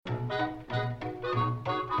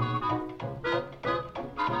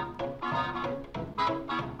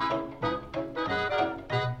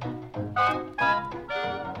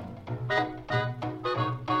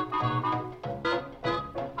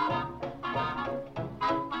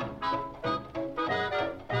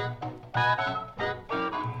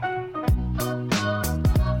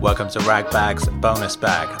Welcome to Ragbag's Bonus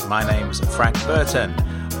Bag. My name's Frank Burton.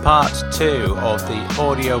 Part 2 of the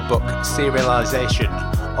audiobook serialisation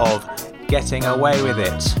of Getting Away With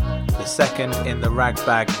It, the second in the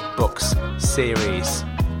Ragbag Books series.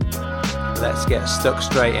 Let's get stuck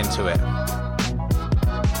straight into it.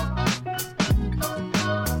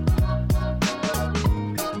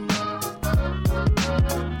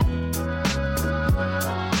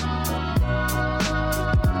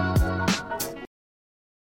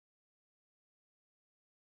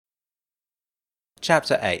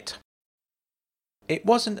 Chapter 8. It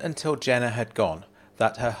wasn't until Jenna had gone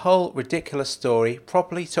that her whole ridiculous story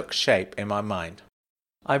properly took shape in my mind.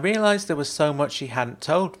 I realised there was so much she hadn't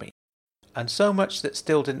told me, and so much that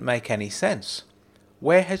still didn't make any sense.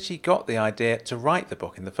 Where had she got the idea to write the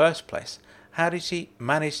book in the first place? How did she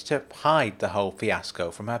manage to hide the whole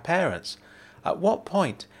fiasco from her parents? At what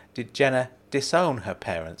point did Jenna disown her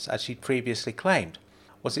parents as she'd previously claimed?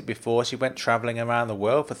 Was it before she went travelling around the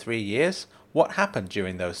world for 3 years? What happened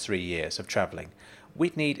during those 3 years of travelling?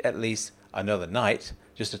 We'd need at least another night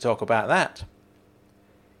just to talk about that.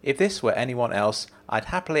 If this were anyone else, I'd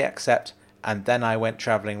happily accept "and then I went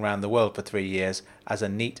travelling around the world for 3 years" as a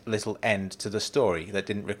neat little end to the story that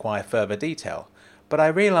didn't require further detail. But I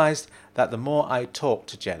realised that the more I talked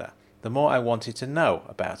to Jenna, the more I wanted to know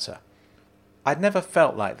about her. I'd never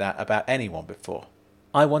felt like that about anyone before.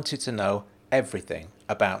 I wanted to know everything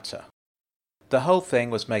about her. The whole thing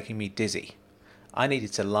was making me dizzy. I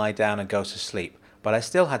needed to lie down and go to sleep, but I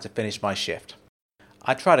still had to finish my shift.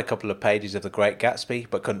 I tried a couple of pages of The Great Gatsby,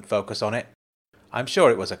 but couldn't focus on it. I'm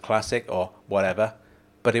sure it was a classic or whatever,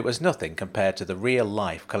 but it was nothing compared to the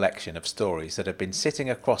real-life collection of stories that had been sitting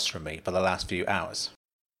across from me for the last few hours.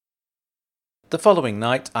 The following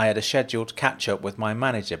night, I had a scheduled catch-up with my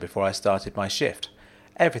manager before I started my shift.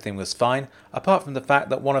 Everything was fine, apart from the fact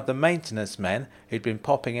that one of the maintenance men, who'd been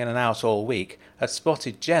popping in and out all week, had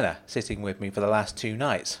spotted Jenna sitting with me for the last 2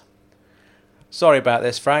 nights. "Sorry about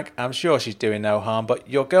this, Frank. I'm sure she's doing no harm, but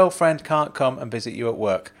your girlfriend can't come and visit you at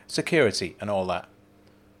work. Security and all that."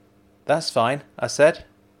 "That's fine," I said.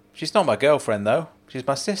 "She's not my girlfriend, though. She's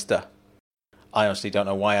my sister." I honestly don't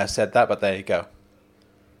know why I said that, but there you go.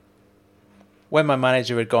 When my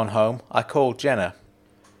manager had gone home, I called Jenna.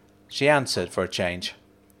 She answered for a change.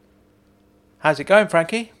 "How's it going,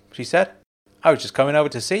 Frankie?" she said. "I was just coming over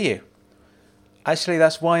to see you." "Actually,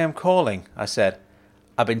 that's why I'm calling," I said.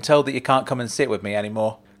 "I've been told that you can't come and sit with me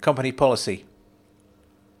anymore. Company policy."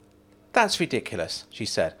 "That's ridiculous," she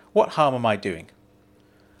said. "What harm am I doing?"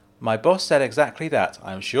 "My boss said exactly that.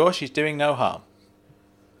 I'm sure she's doing no harm."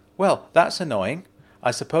 "Well, that's annoying.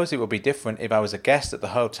 I suppose it would be different if I was a guest at the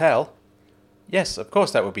hotel." "Yes, of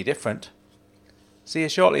course that would be different." "See you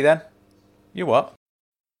shortly then." "You what?"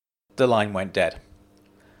 The line went dead.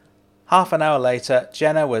 Half an hour later,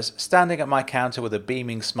 Jenna was standing at my counter with a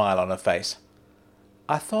beaming smile on her face.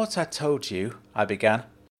 "I thought I told you," I began.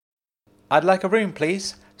 "I'd like a room,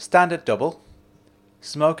 please. Standard double."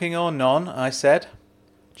 "Smoking or none?" I said.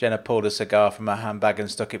 Jenna pulled a cigar from her handbag and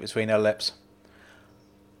stuck it between her lips.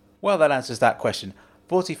 "Well, that answers that question.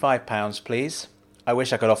 £45, please. I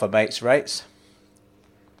wish I could offer mates rates."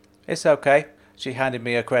 "It's okay." She handed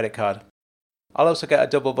me her credit card. "I'll also get a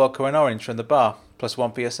double vodka and orange from the bar, plus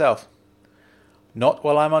one for yourself." "Not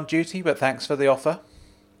while I'm on duty, but thanks for the offer."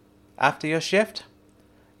 "After your shift?"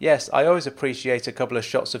 "Yes, I always appreciate a couple of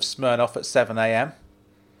shots of Smirnoff at 7 a.m.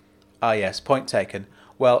 "Ah yes, point taken.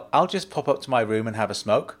 Well, I'll just pop up to my room and have a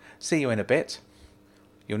smoke. See you in a bit."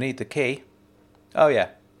 "You'll need the key." "Oh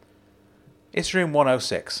yeah." "It's room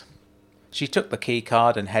 106. She took the key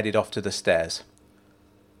card and headed off to the stairs.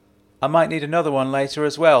 "I might need another one later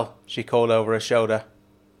as well," she called over her shoulder.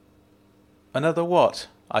 "Another what?"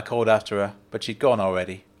 I called after her, but she'd gone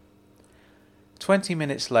already. 20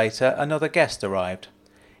 minutes later, another guest arrived.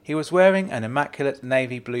 He was wearing an immaculate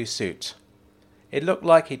navy blue suit. It looked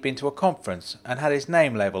like he'd been to a conference and had his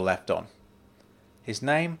name label left on. His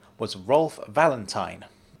name was Rolf Valentine.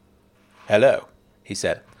 "Hello," he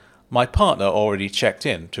said. "My partner already checked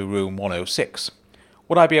in to room 106.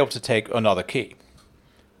 Would I be able to take another key?"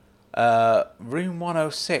 Room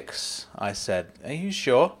 106, I said. "Are you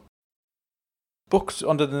sure?" "Booked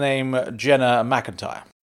under the name Jenna McIntyre."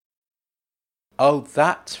 "Oh,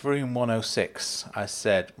 that's room 106, I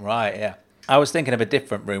said. "Right, yeah. I was thinking of a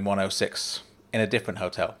different room 106, in a different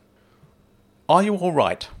hotel." "Are you all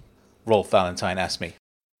right?" Rolf Valentine asked me.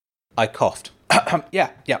 I coughed.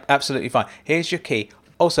 Yeah, absolutely fine. Here's your key.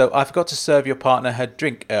 Also, I forgot to serve your partner her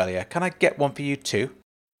drink earlier. Can I get one for you too?"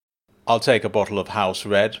 "I'll take a bottle of house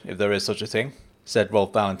red, if there is such a thing," said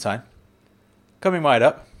Rolf Valentine. "Coming right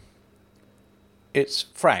up." "It's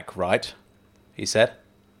Frank, right?" he said.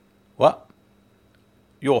 What?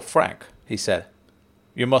 You're Frank, he said.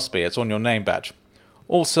 You must be, it's on your name badge.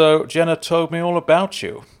 Also, Jenna told me all about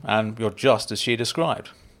you, and you're just as she described.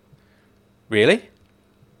 Really?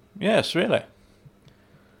 Yes, really.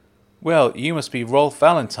 Well, you must be Rolf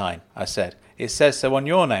Valentine, I said. It says so on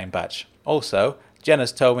your name badge. Also,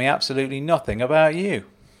 Jenna's told me absolutely nothing about you.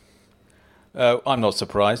 Oh, I'm not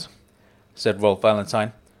surprised, said Rolf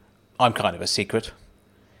Valentine. I'm kind of a secret.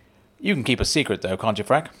 You can keep a secret though, can't you,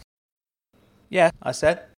 Frank? Yeah, I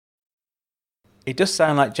said. It does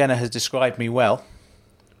sound like Jenna has described me well.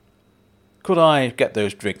 Could I get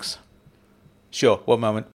those drinks? Sure, one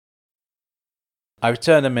moment. I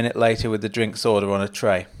returned a minute later with the drinks order on a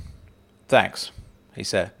tray. Thanks, he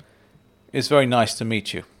said. It's very nice to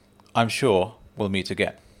meet you. I'm sure we'll meet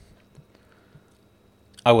again.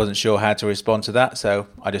 I wasn't sure how to respond to that, so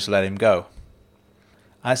I just let him go.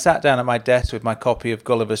 I sat down at my desk with my copy of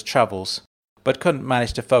Gulliver's Travels, but couldn't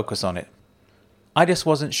manage to focus on it. I just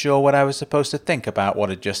wasn't sure what I was supposed to think about what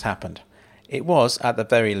had just happened. It was, at the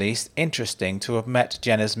very least, interesting to have met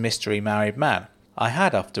Jenna's mystery married man. I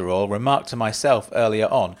had, after all, remarked to myself earlier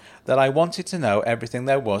on that I wanted to know everything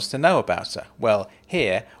there was to know about her. Well,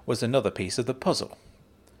 here was another piece of the puzzle.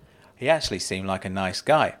 He actually seemed like a nice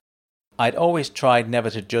guy. I'd always tried never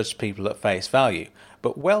to judge people at face value,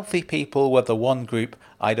 but wealthy people were the one group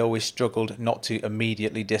I'd always struggled not to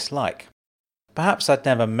immediately dislike. Perhaps I'd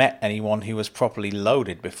never met anyone who was properly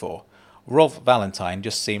loaded before. Rolf Valentine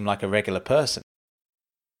just seemed like a regular person.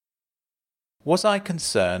 Was I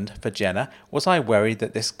concerned for Jenna? Was I worried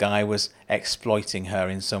that this guy was exploiting her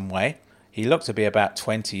in some way? He looked to be about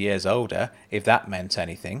 20 years older, if that meant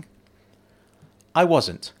anything. I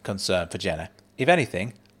wasn't concerned for Jenna. If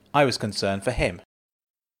anything, I was concerned for him.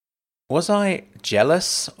 Was I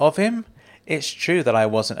jealous of him? It's true that I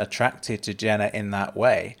wasn't attracted to Jenna in that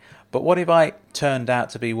way, but what if I turned out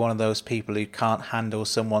to be one of those people who can't handle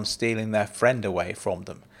someone stealing their friend away from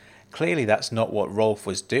them? Clearly that's not what Rolf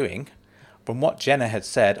was doing. From what Jenna had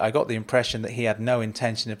said, I got the impression that he had no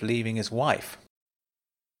intention of leaving his wife.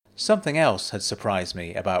 Something else had surprised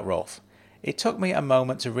me about Rolf. It took me a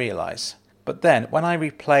moment to realise. But then, when I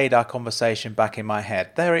replayed our conversation back in my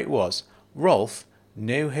head, there it was. Rolf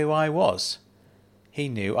knew who I was. He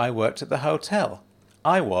knew I worked at the hotel.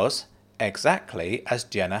 I was exactly as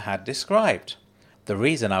Jenna had described. The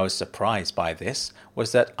reason I was surprised by this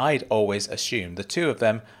was that I'd always assumed the two of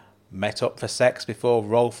them met up for sex before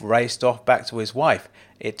Rolf raced off back to his wife.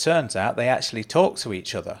 It turns out they actually talked to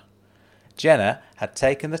each other. Jenna had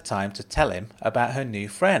taken the time to tell him about her new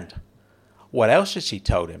friend. What else had she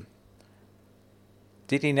told him?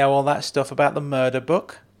 Did he know all that stuff about the murder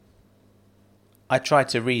book? I tried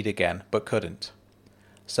to read again, but couldn't.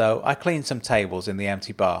 So I cleaned some tables in the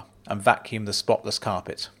empty bar and vacuumed the spotless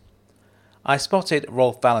carpet. I spotted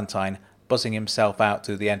Rolf Valentine buzzing himself out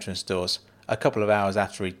through the entrance doors a couple of hours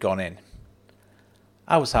after he'd gone in.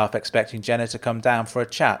 I was half expecting Jenna to come down for a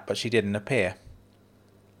chat, but she didn't appear.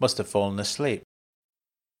 Must have fallen asleep.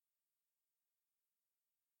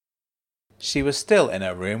 She was still in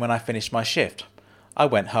her room when I finished my shift. I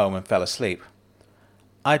went home and fell asleep.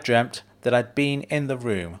 I dreamt that I'd been in the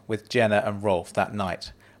room with Jenna and Rolf that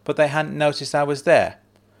night, but they hadn't noticed I was there.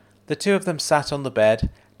 The two of them sat on the bed.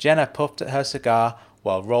 Jenna puffed at her cigar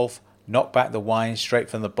while Rolf knocked back the wine straight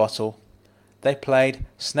from the bottle. They played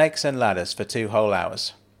Snakes and Ladders for 2 whole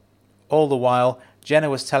hours. All the while, Jenna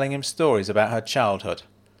was telling him stories about her childhood.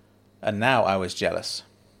 And now I was jealous.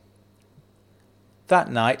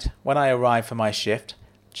 That night, when I arrived for my shift,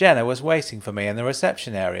 Jenna was waiting for me in the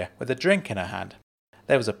reception area with a drink in her hand.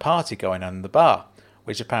 There was a party going on in the bar,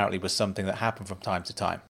 which apparently was something that happened from time to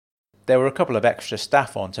time. There were a couple of extra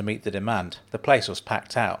staff on to meet the demand. The place was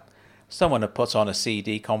packed out. Someone had put on a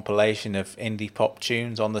CD compilation of indie pop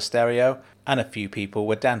tunes on the stereo, and a few people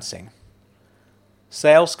were dancing.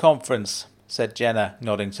 "Sales conference," said Jenna,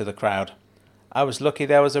 nodding to the crowd. "I was lucky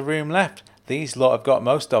there was a room left. These lot have got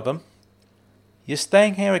most of them." "You're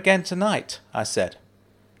staying here again tonight?" I said.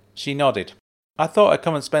 She nodded. "I thought I'd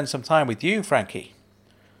come and spend some time with you, Frankie."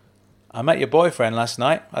 "I met your boyfriend last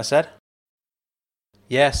night," I said.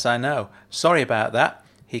 "Yes, I know. Sorry about that.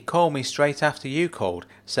 He called me straight after you called,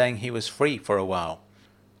 saying he was free for a while."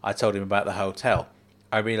 I told him about the hotel.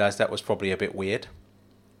 I realised that was probably a bit weird.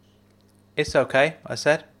 "It's okay," I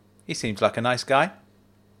said. "He seems like a nice guy."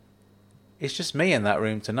 "It's just me in that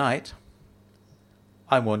room tonight."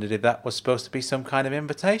 I wondered if that was supposed to be some kind of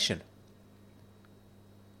invitation.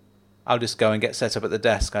 "I'll just go and get set up at the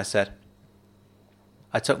desk," I said.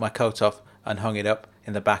 I took my coat off and hung it up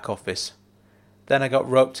in the back office. Then I got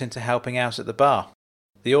roped into helping out at the bar.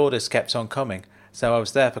 The orders kept on coming, so I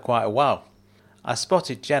was there for quite a while. I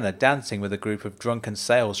spotted Jenna dancing with a group of drunken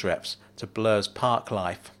sales reps to Blur's Park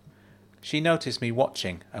Life. She noticed me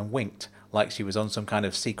watching and winked like she was on some kind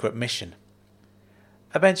of secret mission.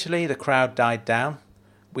 Eventually the crowd died down.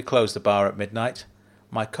 We closed the bar at midnight.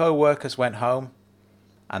 My co-workers went home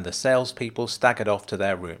and the salespeople staggered off to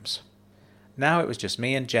their rooms. Now it was just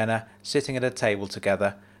me and Jenna sitting at a table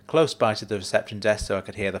together, close by to the reception desk so I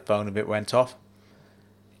could hear the phone if it went off.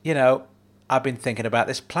 "You know, I've been thinking about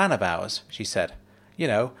this plan of ours," she said. "You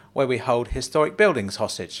know, where we hold historic buildings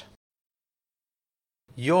hostage."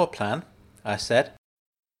 "Your plan," I said.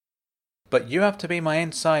 "But you have to be my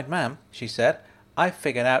inside man," she said. "I've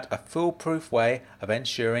figured out a foolproof way of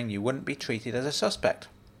ensuring you wouldn't be treated as a suspect."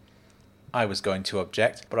 I was going to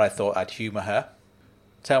object, but I thought I'd humour her.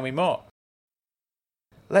 "Tell me more."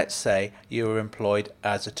 "Let's say you were employed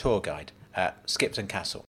as a tour guide at Skipton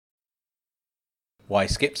Castle." "Why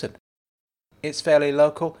Skipton?" "It's fairly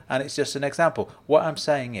local and it's just an example. What I'm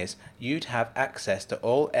saying is you'd have access to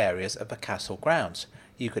all areas of the castle grounds.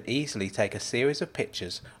 You could easily take a series of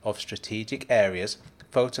pictures of strategic areas,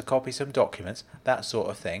 photocopy some documents, that sort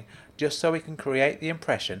of thing, just so we can create the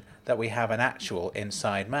impression that we have an actual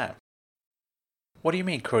inside man." "What do you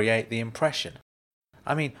mean, create the impression?"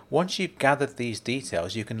 "I mean, once you've gathered these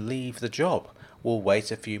details, you can leave the job. We'll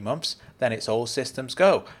wait a few months, then it's all systems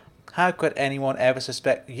go. How could anyone ever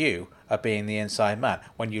suspect you of being the inside man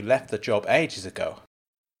when you left the job ages ago?"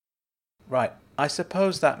 "Right, I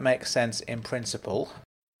suppose that makes sense in principle.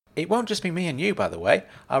 It won't just be me and you, by the way.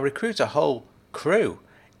 I'll recruit a whole crew,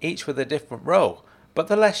 each with a different role. But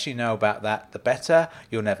the less you know about that, the better.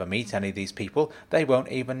 You'll never meet any of these people. They won't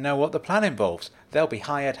even know what the plan involves. They'll be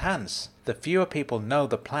hired hands. The fewer people know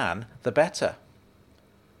the plan, the better."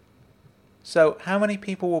 "So how many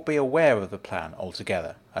people will be aware of the plan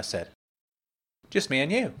altogether?" I said. "Just me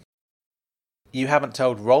and you." "You haven't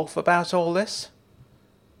told Rolf about all this?"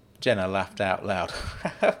 Jenna laughed out loud.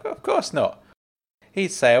 "Of course not. He'd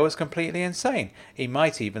say I was completely insane. He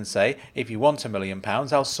might even say, 'If you want £1 million,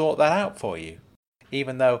 I'll sort that out for you.'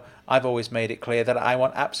 Even though I've always made it clear that I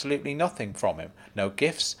want absolutely nothing from him. No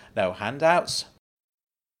gifts, no handouts."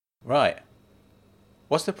 "Right.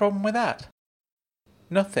 What's the problem with that?"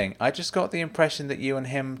 "Nothing. I just got the impression that you and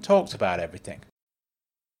him talked about everything."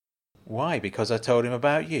 "Why, because I told him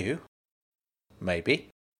about you?" "Maybe.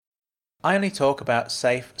 I only talk about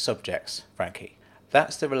safe subjects, Frankie.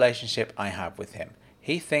 That's the relationship I have with him.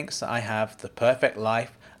 He thinks that I have the perfect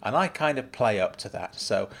life, and I kind of play up to that,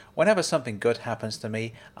 so whenever something good happens to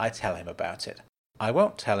me, I tell him about it. I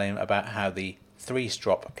won't tell him about how the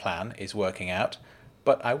 3-strop plan is working out,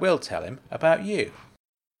 but I will tell him about you."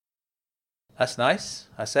 "That's nice,"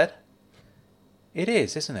 I said. "It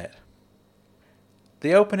is, isn't it?"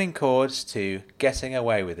 The opening chords to Getting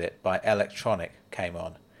Away With It by Electronic came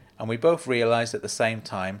on, and we both realised at the same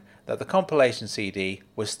time that the compilation CD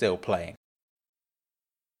was still playing.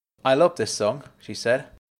 "I love this song," she said.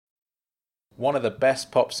 "One of the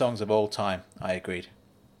best pop songs of all time," I agreed.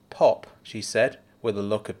 "Pop," she said, with a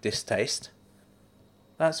look of distaste.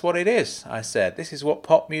 "That's what it is," I said. "This is what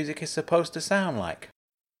pop music is supposed to sound like."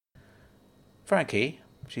 "Frankie,"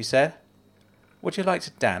 she said, "would you like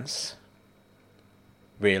to dance?"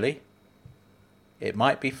 "Really?" "It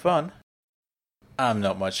might be fun." "I'm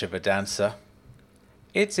not much of a dancer."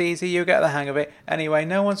 "It's easy, you'll get the hang of it. Anyway,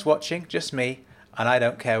 no one's watching, just me, and I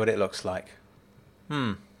don't care what it looks like."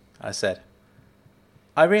 I said.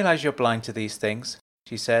 "I realise you're blind to these things,"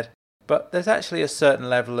 she said, "but there's actually a certain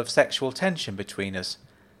level of sexual tension between us.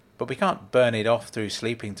 But we can't burn it off through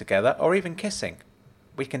sleeping together or even kissing.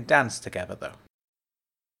 We can dance together, though."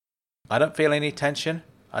 "I don't feel any tension,"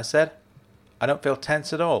 I said. "I don't feel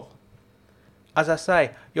tense at all." "As I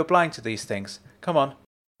say, you're blind to these things. Come on,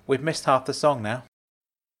 we've missed half the song now."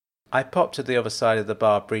 I popped to the other side of the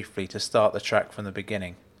bar briefly to start the track from the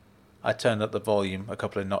beginning. I turned up the volume a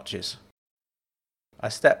couple of notches. I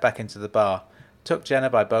stepped back into the bar, took Jenna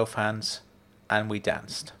by both hands, and we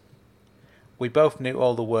danced. We both knew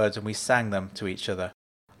all the words and we sang them to each other.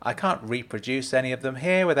 I can't reproduce any of them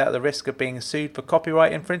here without the risk of being sued for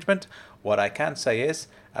copyright infringement. What I can say is,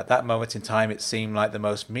 at that moment in time it seemed like the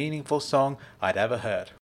most meaningful song I'd ever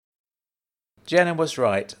heard. Jenna was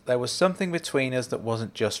right. There was something between us that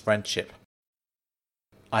wasn't just friendship.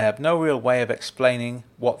 I have no real way of explaining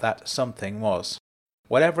what that something was.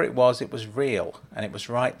 Whatever it was real, and it was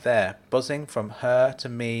right there, buzzing from her to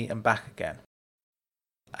me and back again.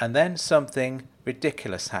 And then something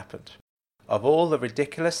ridiculous happened. Of all the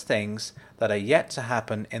ridiculous things that are yet to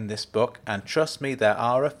happen in this book, and trust me, there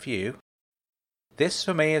are a few, this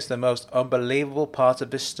for me is the most unbelievable part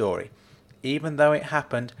of this story, even though it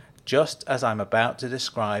happened Just as I'm about to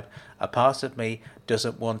describe, a part of me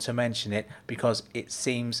doesn't want to mention it because it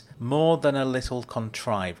seems more than a little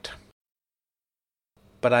contrived.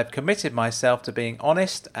 But I've committed myself to being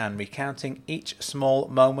honest and recounting each small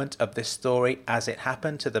moment of this story as it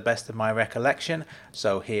happened to the best of my recollection,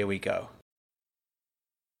 so here we go.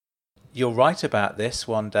 "You'll write about this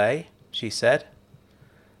one day," she said.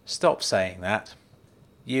 "Stop saying that."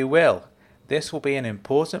 "You will. This will be an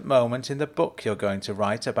important moment in the book you're going to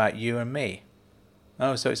write about you and me."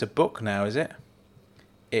 "Oh, so it's a book now, is it?"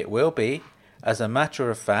 "It will be. As a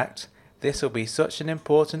matter of fact, this will be such an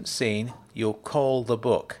important scene you'll call the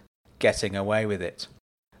book Getting Away With It.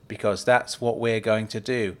 Because that's what we're going to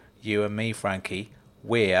do, you and me, Frankie.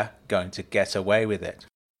 We're going to get away with it."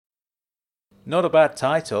 "Not a bad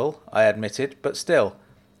title," I admitted, "but still,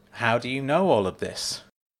 how do you know all of this?"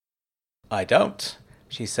 "I don't,"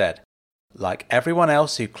 she said. "Like everyone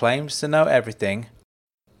else who claims to know everything,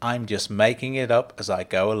 I'm just making it up as I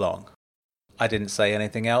go along." I didn't say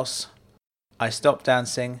anything else. I stopped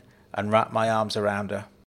dancing and wrapped my arms around her.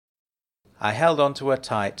 I held on to her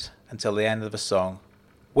tight until the end of the song,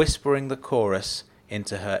 whispering the chorus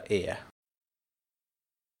into her ear.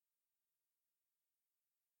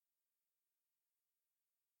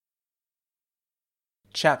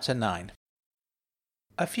 Chapter 9.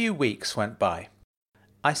 A few weeks went by.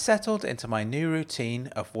 I settled into my new routine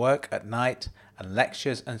of work at night and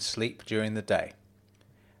lectures and sleep during the day.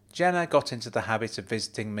 Jenna got into the habit of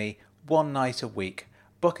visiting me one night a week,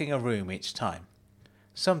 booking a room each time.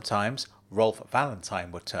 Sometimes Rolf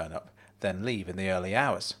Valentine would turn up, then leave in the early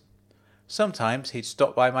hours. Sometimes he'd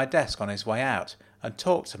stop by my desk on his way out and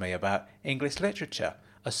talk to me about English literature,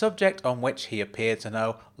 a subject on which he appeared to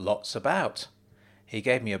know lots about. He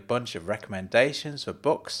gave me a bunch of recommendations for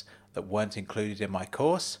books that weren't included in my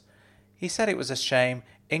course. He said it was a shame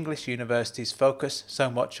English universities focus so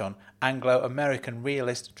much on Anglo-American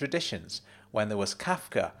realist traditions when there was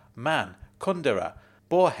Kafka, Mann, Kundera,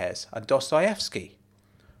 Borges and Dostoevsky.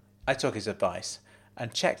 I took his advice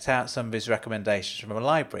and checked out some of his recommendations from a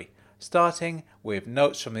library, starting with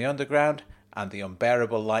Notes from the Underground and The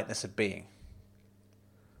Unbearable Lightness of Being.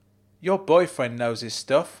 "Your boyfriend knows his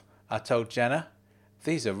stuff," I told Jenna.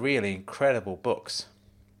 "These are really incredible books."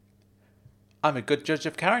 "I'm a good judge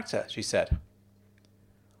of character," she said.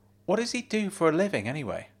 "What does he do for a living,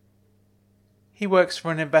 anyway?" "He works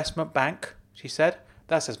for an investment bank," she said.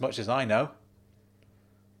 "That's as much as I know."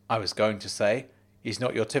 I was going to say, "He's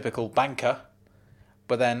not your typical banker,"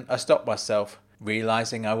 but then I stopped myself,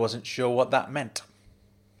 realizing I wasn't sure what that meant.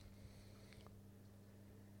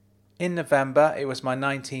 In November, it was my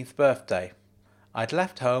 19th birthday. I'd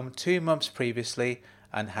left home 2 months previously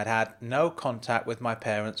and had had no contact with my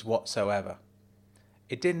parents whatsoever.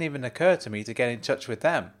 It didn't even occur to me to get in touch with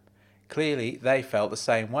them. Clearly, they felt the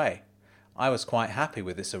same way. I was quite happy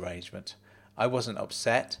with this arrangement. I wasn't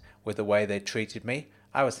upset with the way they treated me.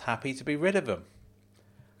 I was happy to be rid of them.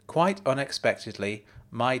 Quite unexpectedly,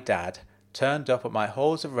 my dad turned up at my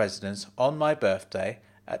halls of residence on my birthday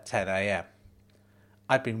at 10 a.m.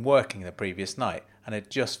 I'd been working the previous night and had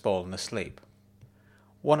just fallen asleep.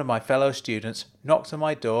 One of my fellow students knocked on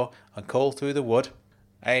my door and called through the wood,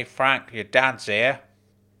 "Hey Frank, your dad's here."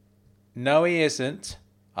 "No, he isn't,"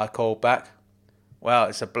 I called back. "Well,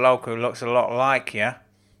 it's a bloke who looks a lot like you."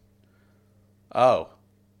 "Oh."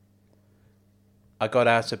 I got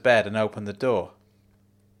out of bed and opened the door.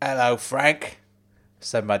 "Hello, Frank,"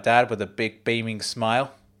 said my dad with a big beaming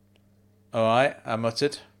smile. "All right," I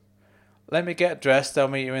muttered. "Let me get dressed, I'll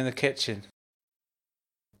meet you in the kitchen."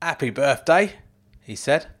 "Happy birthday," he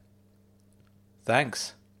said.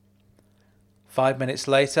 "Thanks." 5 minutes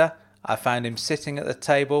later, I found him sitting at the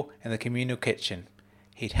table in the communal kitchen.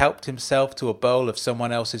 He'd helped himself to a bowl of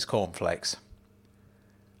someone else's cornflakes.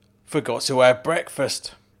 "Forgot to have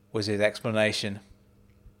breakfast," was his explanation.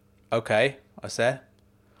 "Okay," I said.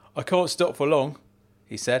 "I can't stop for long,"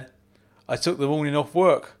 he said. "I took the morning off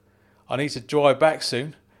work. I need to drive back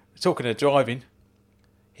soon. Talking of driving."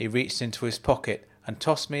 He reached into his pocket and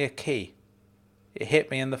tossed me a key. It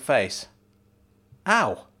hit me in the face.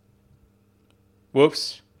 "Ow!"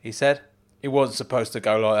 "Whoops," he said. "It wasn't supposed to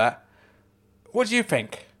go like that. What do you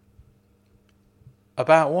think?"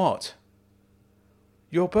 "About what?"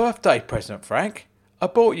 "Your birthday present, Frank. I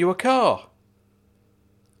bought you a car."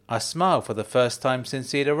 I smiled for the first time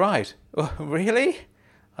since he'd arrived. "Oh, really?"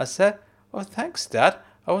 I said. "Well, thanks, Dad.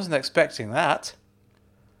 I wasn't expecting that."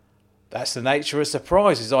 "That's the nature of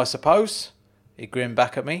surprises, I suppose." He grinned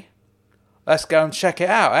back at me. "Let's go and check it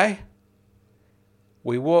out, eh?"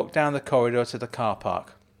 We walked down the corridor to the car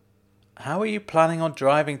park. "How are you planning on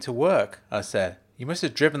driving to work?" I said. "You must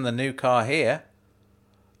have driven the new car here."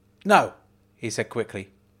 No, he said quickly.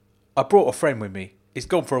 I brought a friend with me. He's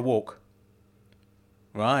gone for a walk.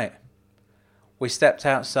 Right. We stepped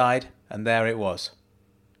outside, and there it was.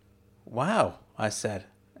 Wow, I said.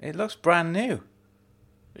 It looks brand new.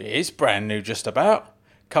 It is brand new, just about.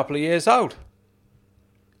 Couple of years old.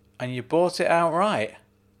 And you bought it outright?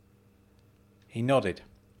 He nodded.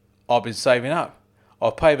 I've been saving up.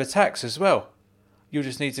 I'll pay the tax as well. You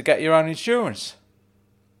just need to get your own insurance.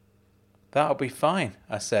 That'll be fine,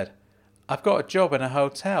 I said. I've got a job in a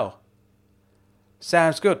hotel.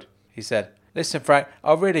 Sounds good, he said. Listen, Frank,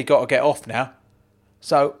 I've really got to get off now.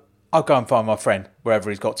 So I'll go and find my friend, wherever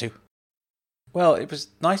he's got to. Well, it was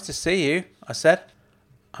nice to see you, I said.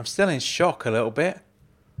 I'm still in shock a little bit.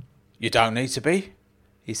 You don't need to be,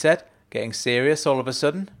 he said, getting serious all of a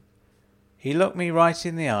sudden. He looked me right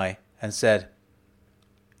in the eye and said,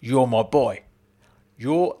 You're my boy.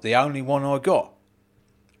 You're the only one I got.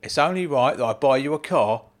 It's only right that I buy you a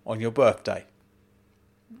car on your birthday.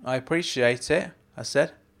 I appreciate it, I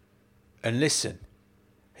said. And listen,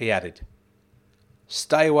 he added,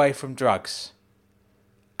 stay away from drugs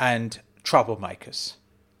and troublemakers,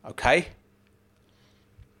 okay?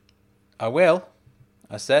 I will,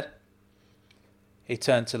 I said. He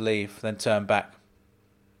turned to leave, then turned back.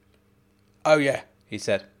 Oh yeah, he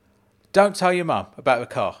said. Don't tell your mum about the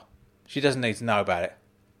car. She doesn't need to know about it.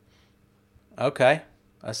 Okay,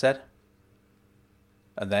 I said.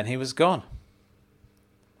 And then he was gone.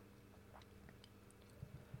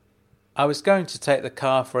 I was going to take the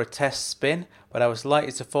car for a test spin, but I was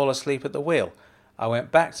likely to fall asleep at the wheel. I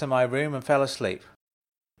went back to my room and fell asleep.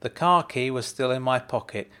 The car key was still in my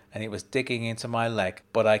pocket and it was digging into my leg,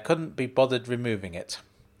 but I couldn't be bothered removing it.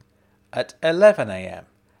 At 11 a.m,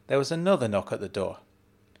 there was another knock at the door.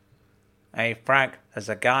 Hey Frank, there's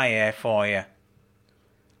a guy here for you.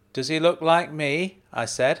 Does he look like me? I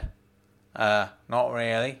said. Not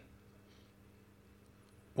really.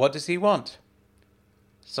 What does he want?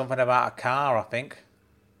 Something about a car, I think.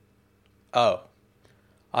 Oh.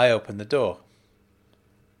 I opened the door.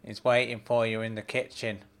 He's waiting for you in the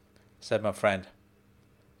kitchen, said my friend.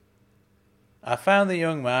 I found the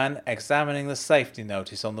young man examining the safety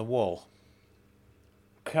notice on the wall.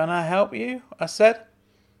 Can I help you? I said.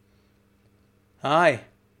 Hi,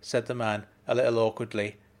 said the man, a little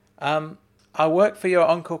awkwardly. I work for your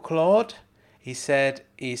Uncle Claude. He said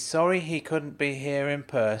he's sorry he couldn't be here in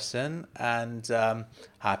person and,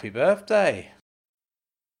 happy birthday.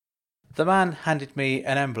 The man handed me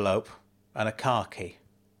an envelope and a car key.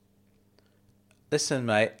 Listen,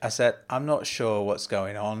 mate, I said, I'm not sure what's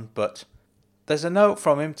going on, but there's a note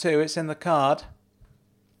from him too, it's in the card.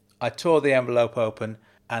 I tore the envelope open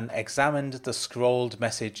and examined the scrawled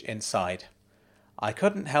message inside. I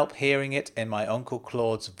couldn't help hearing it in my Uncle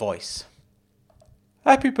Claude's voice.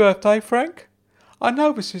 Happy birthday, Frank. I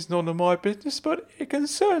know this is none of my business, but it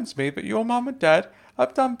concerns me that your mum and dad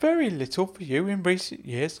have done very little for you in recent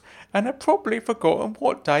years and have probably forgotten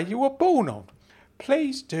what day you were born on.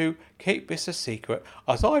 Please do keep this a secret,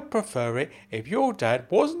 as I'd prefer it if your dad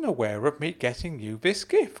wasn't aware of me getting you this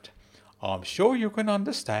gift. I'm sure you can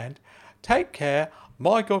understand. Take care,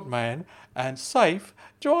 my good man, and safe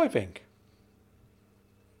driving.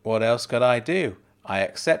 What else could I do? I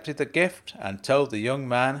accepted the gift and told the young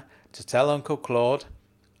man to tell Uncle Claude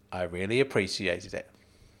I really appreciated it.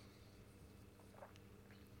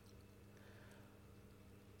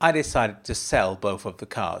 I decided to sell both of the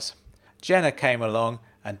cars. Jenna came along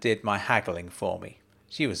and did my haggling for me.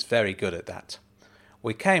 She was very good at that.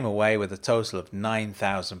 We came away with a total of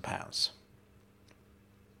 £9,000.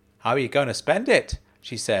 How are you going to spend it?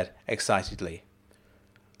 She said excitedly.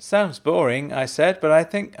 Sounds boring, I said, but I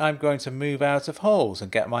think I'm going to move out of Halls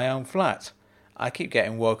and get my own flat. I keep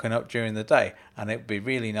getting woken up during the day, and it would be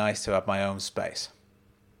really nice to have my own space.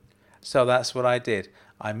 So that's what I did.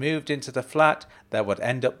 I moved into the flat that would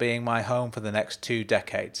end up being my home for the next 2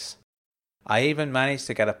 decades. I even managed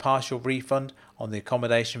to get a partial refund on the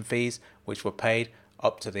accommodation fees, which were paid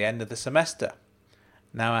up to the end of the semester.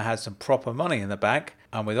 Now I had some proper money in the bank,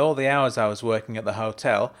 and with all the hours I was working at the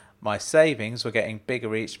hotel, my savings were getting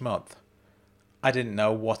bigger each month. I didn't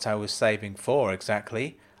know what I was saving for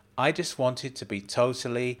exactly. I just wanted to be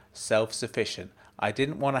totally self-sufficient. I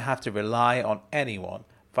didn't want to have to rely on anyone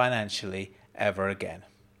financially ever again.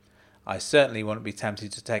 I certainly wouldn't be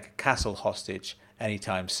tempted to take a castle hostage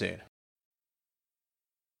anytime soon.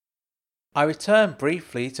 I returned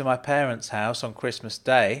briefly to my parents' house on Christmas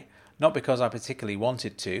Day, not because I particularly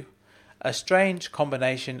wanted to. A strange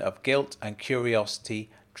combination of guilt and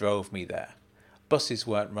curiosity drove me there. Buses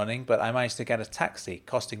weren't running, but I managed to get a taxi,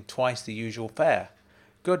 costing twice the usual fare.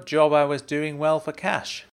 Good job I was doing well for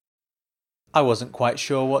cash. I wasn't quite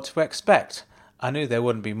sure what to expect. I knew there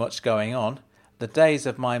wouldn't be much going on. The days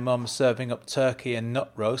of my mum serving up turkey and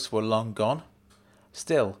nut roast were long gone.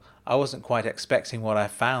 Still, I wasn't quite expecting what I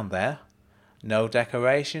found there. No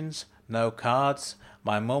decorations, no cards.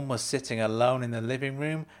 My mum was sitting alone in the living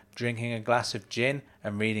room, drinking a glass of gin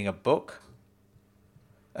and reading a book.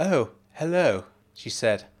 "Oh, hello," she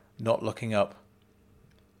said, not looking up.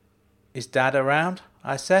 "Is Dad around?"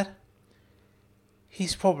 I said.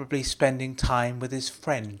 "He's probably spending time with his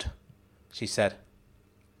friend," she said.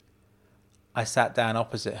 I sat down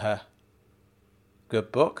opposite her.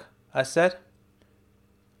 "Good book?" I said.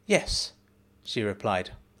 "Yes," she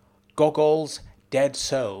replied. "Gogol's Dead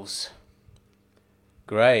Souls."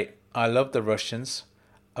 "Great. I love the Russians.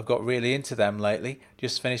 I've got really into them lately.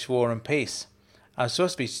 Just finished War and Peace. I was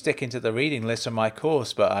supposed to be sticking to the reading list of my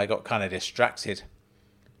course, but I got kind of distracted."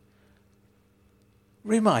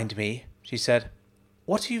 "Remind me," she said,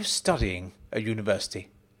 "what are you studying at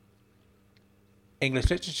university?" "English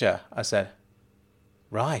literature," I said.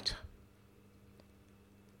 "Right."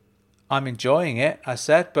 "I'm enjoying it," I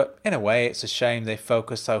said, "but in a way it's a shame they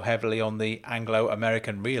focus so heavily on the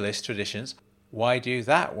Anglo-American realist traditions. Why do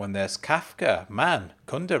that when there's Kafka, Mann,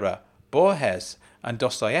 Kundera, Borges and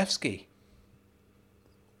Dostoevsky?"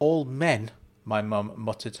 "All men," my mum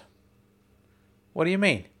muttered. "What do you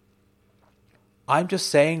mean?" "I'm just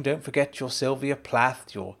saying don't forget your Sylvia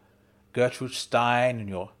Plath, your Gertrude Stein and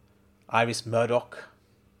your Iris Murdoch."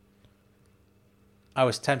 I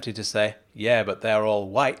was tempted to say, "Yeah, but they're all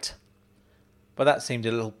white," but that seemed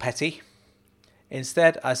a little petty.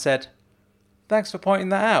 Instead, I said, "Thanks for pointing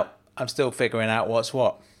that out. I'm still figuring out what's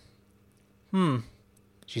what."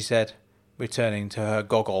 She said, returning to her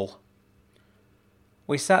goggle.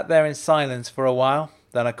 We sat there in silence for a while,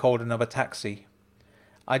 then I called another taxi.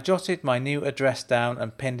 I jotted my new address down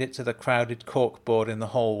and pinned it to the crowded corkboard in the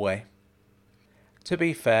hallway. To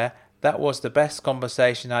be fair, that was the best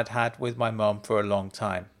conversation I'd had with my mum for a long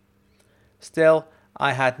time. Still,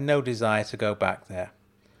 I had no desire to go back there.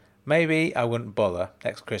 Maybe I wouldn't bother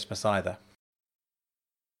next Christmas either.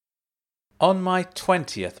 On my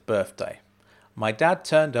 20th birthday, my dad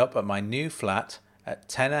turned up at my new flat at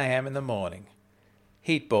 10 a.m. in the morning.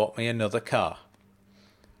 He'd bought me another car.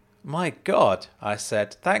 "My God," I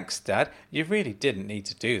said, "thanks, Dad. You really didn't need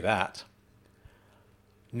to do that."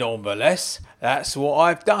 "Nonetheless, that's what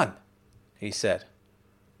I've done," he said.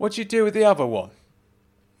 "What'd you do with the other one?"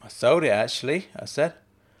 "I sold it, actually," I said.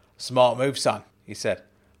 "Smart move, son," he said.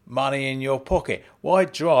 "Money in your pocket. Why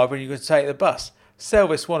drive when you can take the bus? Sell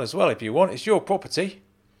this one as well if you want. It's your property."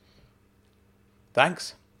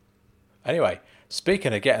 "Thanks. Anyway,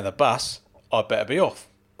 speaking of getting the bus, I'd better be off.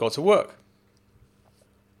 Got to work."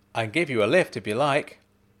 "I can give you a lift if you like."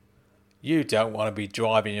 "You don't want to be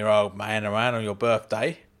driving your old man around on your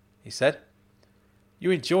birthday," he said.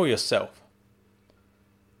 "You enjoy yourself."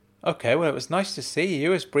 "Okay, well, it was nice to see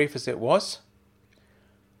you, as brief as it was."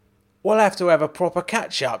 "We'll have a proper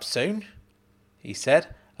catch-up soon," he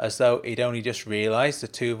said, as though he'd only just realised the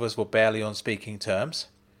two of us were barely on speaking terms.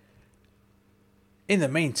 "In the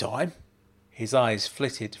meantime," his eyes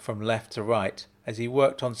flitted from left to right as he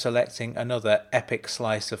worked on selecting another epic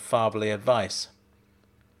slice of fatherly advice.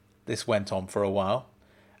 This went on for a while.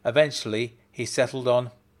 Eventually, he settled on,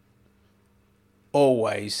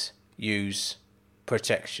 "Always use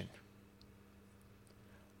protection."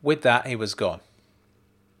 With that, he was gone.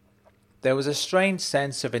 There was a strange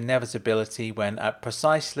sense of inevitability when, at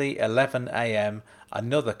precisely 11 a.m.,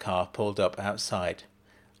 another car pulled up outside.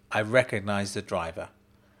 I recognised the driver.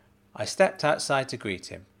 I stepped outside to greet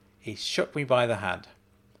him. He shook me by the hand.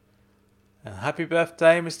 "Happy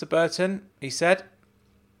birthday, Mr. Burton," he said.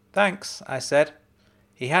 "Thanks," I said.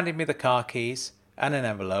 He handed me the car keys and an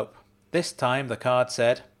envelope. This time the card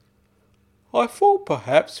said, "I thought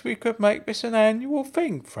perhaps we could make this an annual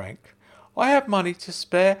thing, Frank. I have money to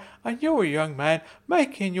spare, and you're a young man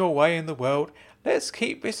making your way in the world. Let's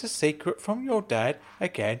keep this a secret from your dad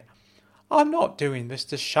again. I'm not doing this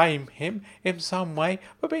to shame him in some way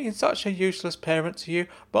for being such a useless parent to you,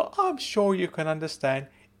 but I'm sure you can understand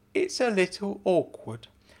it's a little awkward.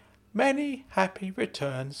 Many happy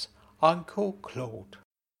returns, Uncle Claude."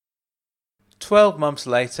 12 months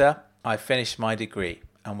later, I finished my degree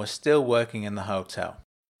and was still working in the hotel.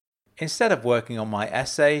 Instead of working on my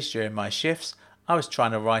essays during my shifts, I was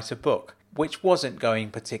trying to write a book, which wasn't going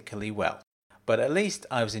particularly well. But at least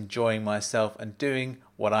I was enjoying myself and doing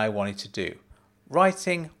what I wanted to do.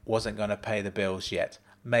 Writing wasn't going to pay the bills yet.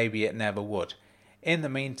 Maybe it never would. In the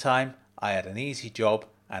meantime, I had an easy job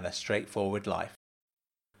and a straightforward life.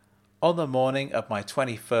 On the morning of my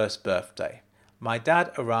 21st birthday, my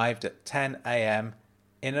dad arrived at 10 a.m.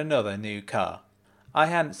 in another new car. I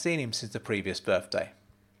hadn't seen him since the previous birthday.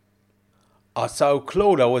 "I told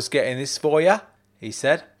Claude I was getting this for you," he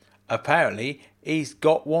said. "Apparently he's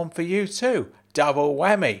got one for you too. Double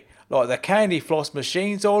whammy, like the candy floss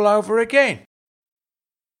machines all over again."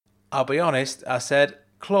 "I'll be honest," I said.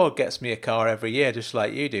 "Claude gets me a car every year just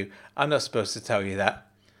like you do. I'm not supposed to tell you that."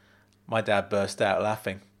 My dad burst out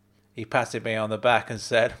laughing. He patted me on the back and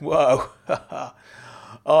said, "Whoa,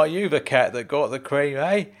 are you the cat that got the cream,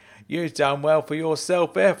 eh? You've done well for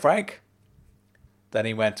yourself there, Frank." Then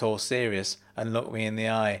he went all serious and looked me in the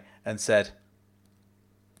eye and said,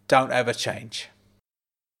 "Don't ever change."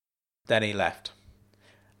 Then he left.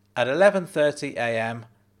 At 11:30 a.m,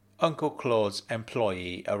 Uncle Claude's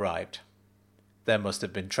employee arrived. There must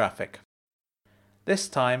have been traffic. This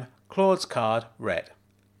time, Claude's card read,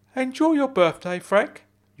 "Enjoy your birthday, Frank.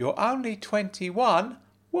 You're only 21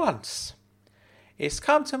 once. It's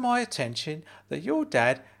come to my attention that your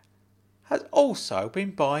dad has also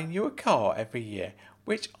been buying you a car every year,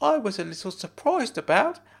 which I was a little surprised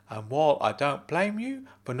about, and while I don't blame you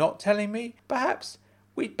for not telling me, perhaps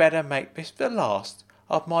we'd better make this the last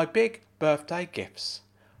of my big birthday gifts.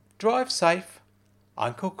 Drive safe,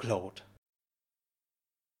 Uncle Claude."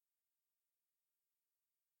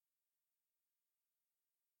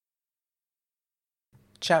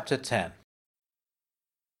 Chapter 10.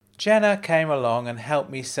 Jenna came along and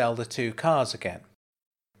helped me sell the 2 cars again.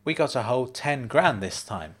 We got a whole 10 grand this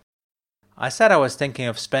time. I said I was thinking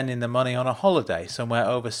of spending the money on a holiday somewhere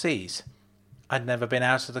overseas. I'd never been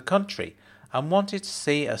out of the country and wanted to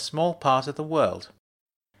see a small part of the world.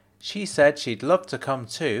 She said she'd love to come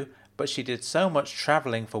too, but she did so much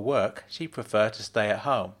travelling for work she'd prefer to stay at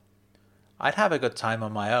home. I'd have a good time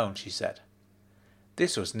on my own, she said.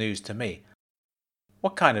 This was news to me.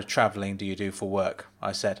 "What kind of travelling do you do for work?"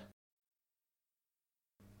 I said.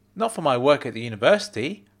 "Not for my work at the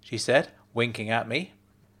university," she said, winking at me.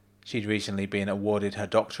 She'd recently been awarded her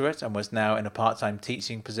doctorate and was now in a part-time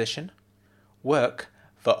teaching position. Work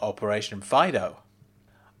for Operation Fido.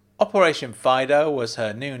 Operation Fido was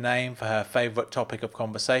her new name for her favourite topic of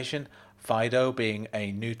conversation, Fido being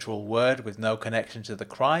a neutral word with no connection to the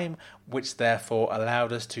crime, which therefore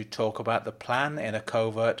allowed us to talk about the plan in a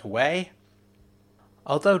covert way.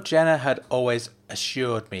 Although Jenna had always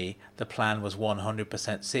assured me the plan was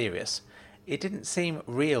 100% serious, it didn't seem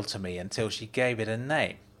real to me until she gave it a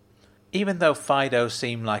name. Even though Fido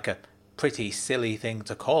seemed like a pretty silly thing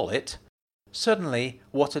to call it, suddenly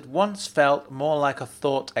what had once felt more like a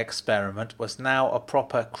thought experiment was now a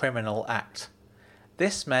proper criminal act.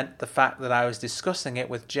 This meant the fact that I was discussing it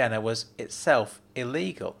with Jenna was itself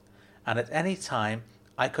illegal, and at any time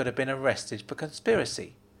I could have been arrested for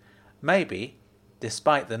conspiracy. Maybe,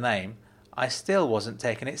 despite the name, I still wasn't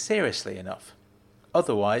taking it seriously enough.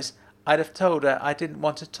 Otherwise, I'd have told her I didn't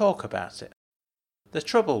want to talk about it. The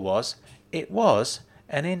trouble was, it was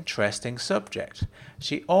an interesting subject.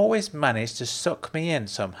 She always managed to suck me in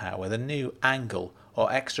somehow with a new angle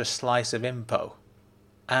or extra slice of info.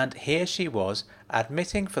 And here she was,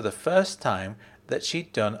 admitting for the first time that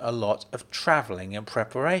she'd done a lot of travelling in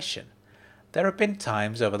preparation. There had been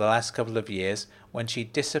times over the last couple of years when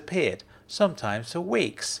she'd disappeared, sometimes for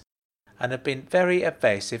weeks, and had been very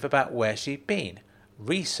evasive about where she'd been.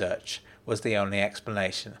 Research was the only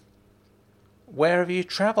explanation. "Where have you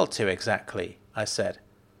travelled to exactly?" I said.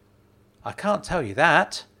 "I can't tell you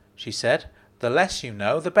that," she said. "The less you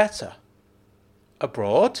know, the better."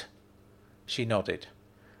 "Abroad?" She nodded.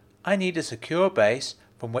 "I need a secure base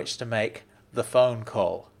from which to make the phone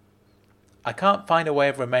call. I can't find a way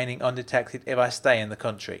of remaining undetected if I stay in the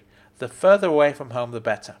country. The further away from home, the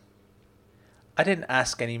better." I didn't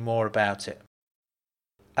ask any more about it.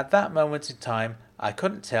 At that moment in time, I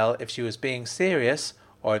couldn't tell if she was being serious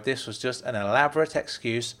or if this was just an elaborate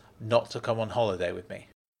excuse not to come on holiday with me.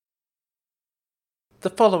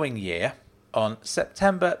 The following year, on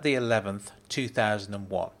September the 11th,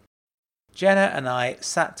 2001, Jenna and I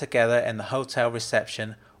sat together in the hotel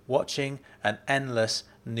reception watching an endless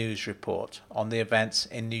news report on the events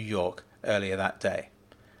in New York earlier that day.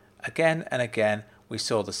 Again and again we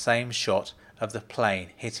saw the same shot of the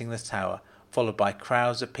plane hitting the tower, followed by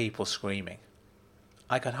crowds of people screaming.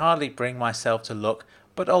 I could hardly bring myself to look,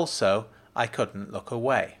 but also I couldn't look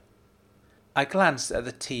away. I glanced at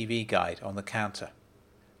the TV guide on the counter.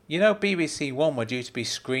 "You know BBC One were due to be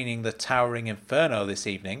screening The Towering Inferno this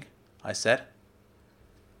evening," I said.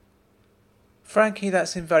 "Frankie,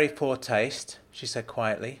 that's in very poor taste," she said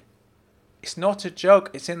quietly. "It's not a joke,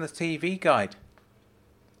 it's in the TV guide."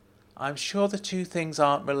 "I'm sure the two things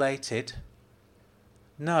aren't related."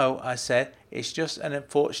 "No," I said, "it's just an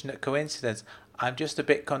unfortunate coincidence. I'm just a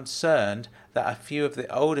bit concerned that a few of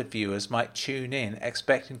the older viewers might tune in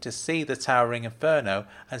expecting to see the Towering Inferno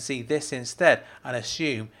and see this instead and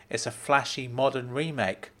assume it's a flashy modern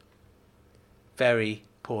remake. Very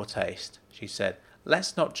poor taste, she said.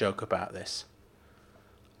 Let's not joke about this.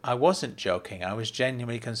 I wasn't joking, I was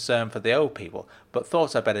genuinely concerned for the old people, but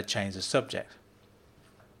thought I'd better change the subject.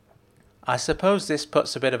 I suppose this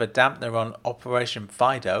puts a bit of a dampener on Operation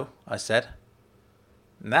Fido, I said.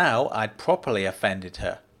 Now I'd properly offended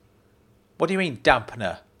her. What do you mean,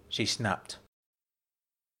 dampener? She snapped.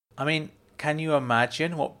 I mean, can you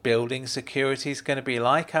imagine what building security is going to be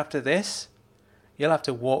like after this? You'll have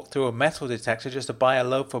to walk through a metal detector just to buy a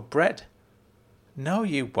loaf of bread. No,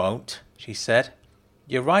 you won't, she said.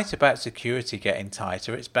 You're right about security getting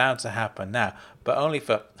tighter, it's bound to happen now, but only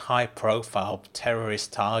for high-profile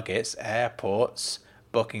terrorist targets, airports,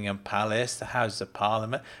 Buckingham Palace, the Houses of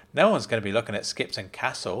Parliament. No one's going to be looking at Skipton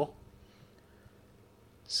Castle.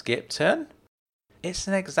 Skipton? It's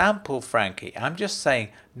an example, Frankie. I'm just saying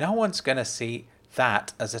no one's going to see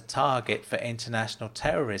that as a target for international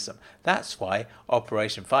terrorism. That's why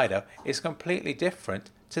Operation Fido is completely different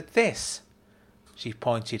to this. She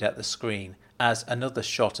pointed at the screen as another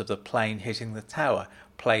shot of the plane hitting the tower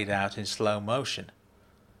played out in slow motion.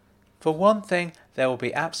 For one thing, there will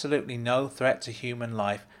be absolutely no threat to human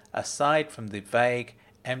life aside from the vague,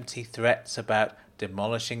 empty threats about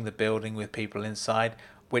demolishing the building with people inside,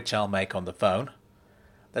 which I'll make on the phone.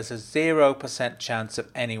 There's a 0% chance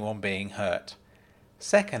of anyone being hurt.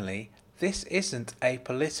 Secondly, this isn't a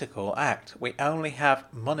political act. We only have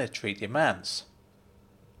monetary demands.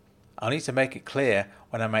 I'll need to make it clear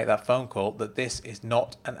when I make that phone call that this is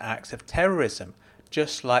not an act of terrorism,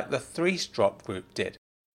 just like the Three Strop group did.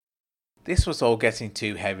 This was all getting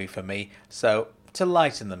too heavy for me, so to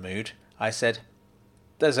lighten the mood, I said,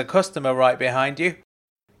 "There's a customer right behind you."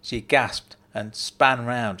 She gasped and span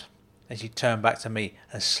round. Then she turned back to me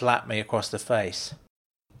and slapped me across the face.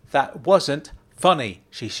 "That wasn't funny,"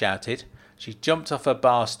 she shouted. She jumped off her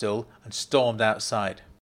bar stool and stormed outside.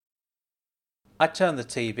 I turned the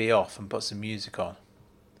TV off and put some music on.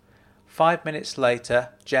 5 minutes later,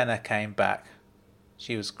 Jenna came back.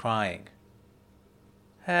 She was crying.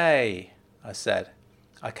 "Hey," I said.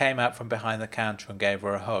 I came out from behind the counter and gave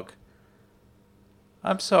her a hug.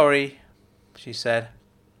 "I'm sorry," she said.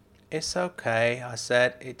 "It's okay," I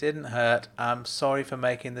said. "It didn't hurt. I'm sorry for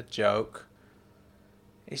making the joke."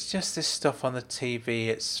 "It's just this stuff on the TV.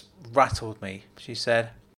 It's rattled me," she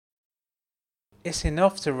said. "It's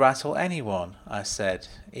enough to rattle anyone," I said.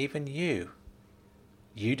 "Even you."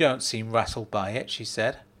 "You don't seem rattled by it," she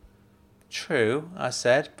said. "True," I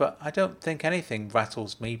said, "but I don't think anything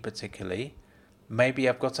rattles me particularly. Maybe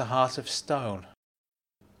I've got a heart of stone."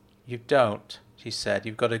 "You don't," she said.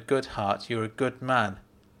 "You've got a good heart. You're a good man."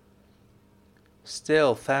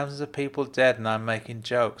 "Still, thousands of people dead and I'm making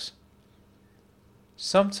jokes."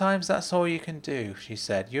 "Sometimes that's all you can do," she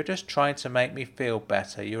said. "You're just trying to make me feel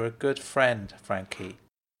better. You're a good friend, Frankie."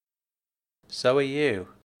 "So are you."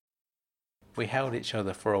 We held each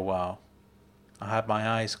other for a while. I had my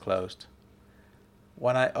eyes closed.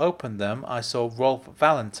 When I opened them, I saw Rolf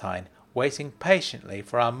Valentine waiting patiently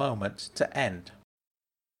for our moment to end.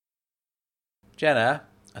 "Jenna,"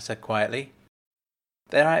 I said quietly,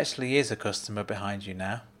 "there actually is a customer behind you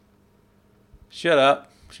now." "Shut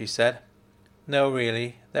up," she said. "No,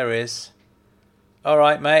 really, there is." "All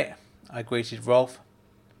right, mate," I greeted Rolf.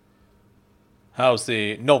 "How's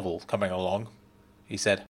the novel coming along?" he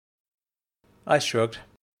said. I shrugged.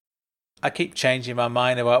 "I keep changing my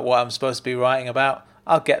mind about what I'm supposed to be writing about.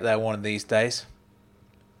 I'll get there one of these days."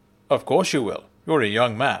 "Of course you will. You're a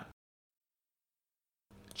young man."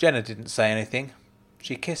 Jenna didn't say anything.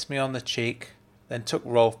 She kissed me on the cheek, then took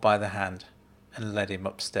Rolf by the hand and led him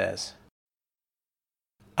upstairs.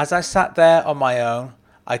 As I sat there on my own,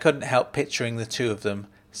 I couldn't help picturing the two of them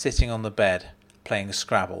sitting on the bed, playing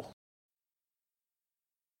Scrabble.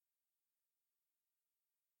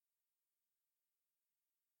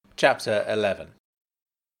 Chapter 11.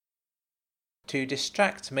 To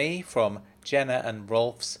distract me from Jenna and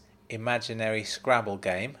Rolf's imaginary Scrabble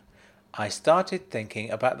game, I started thinking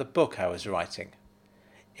about the book I was writing.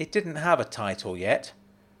 It didn't have a title yet.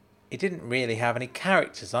 It didn't really have any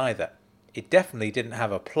characters either. It definitely didn't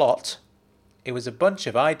have a plot. It was a bunch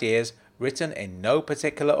of ideas written in no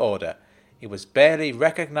particular order. It was barely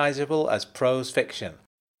recognizable as prose fiction.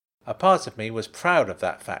 A part of me was proud of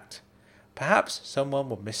that fact. Perhaps someone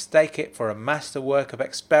would mistake it for a masterwork of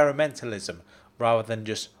experimentalism rather than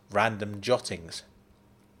just random jottings.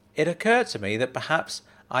 It occurred to me that perhaps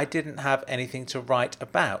I didn't have anything to write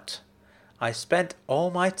about. I spent all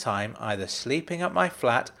my time either sleeping at my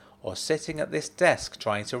flat or sitting at this desk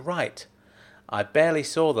trying to write. I barely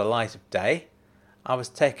saw the light of day. I was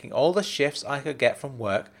taking all the shifts I could get from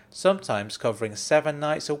work, sometimes covering 7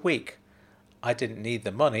 nights a week. I didn't need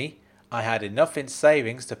the money. I had enough in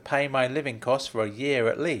savings to pay my living costs for a year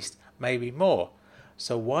at least, maybe more.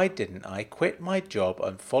 So why didn't I quit my job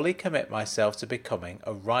and fully commit myself to becoming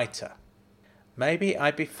a writer? Maybe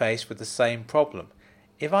I'd be faced with the same problem.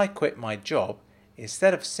 If I quit my job,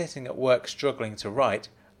 instead of sitting at work struggling to write,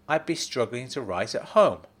 I'd be struggling to write at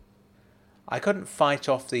home. I couldn't fight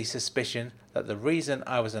off the suspicion that the reason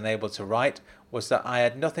I was unable to write was that I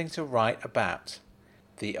had nothing to write about.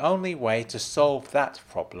 The only way to solve that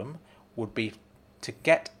problem would be to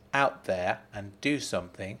get out there and do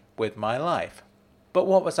something with my life. But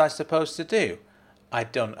what was I supposed to do?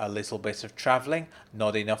 I'd done a little bit of travelling,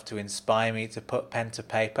 not enough to inspire me to put pen to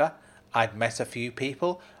paper. I'd met a few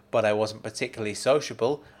people, but I wasn't particularly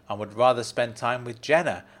sociable and would rather spend time with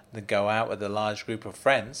Jenna than go out with a large group of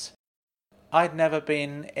friends. I'd never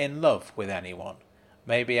been in love with anyone.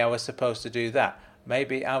 Maybe I was supposed to do that.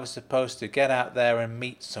 Maybe I was supposed to get out there and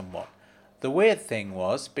meet someone. The weird thing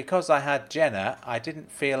was, because I had Jenna, I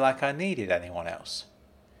didn't feel like I needed anyone else.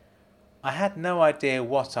 I had no idea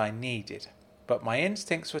what I needed, but my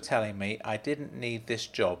instincts were telling me I didn't need this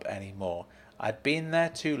job anymore. I'd been there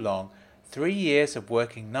too long, 3 years of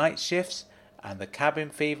working night shifts, and the cabin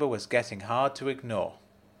fever was getting hard to ignore.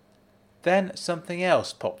 Then something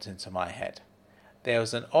else popped into my head. There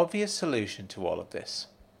was an obvious solution to all of this.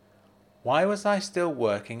 Why was I still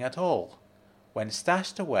working at all? When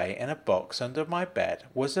stashed away in a box under my bed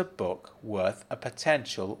was a book worth a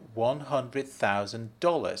potential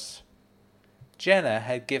 $100,000. Jenna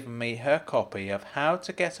had given me her copy of How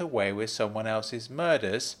to Get Away with Someone Else's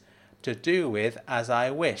Murders to do with as I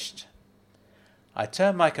wished. I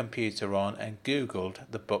turned my computer on and Googled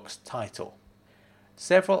the book's title.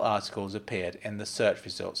 Several articles appeared in the search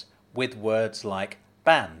results with words like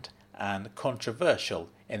banned and controversial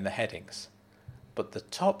in the headings. But the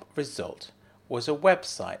top result was a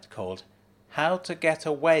website called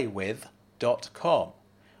howtogetawaywith.com,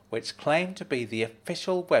 which claimed to be the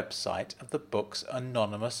official website of the book's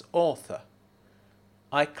anonymous author.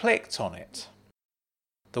 I clicked on it.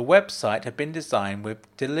 The website had been designed with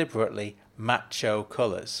deliberately macho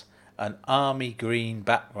colours, an army green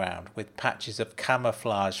background with patches of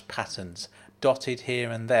camouflage patterns dotted here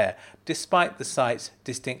and there, despite the site's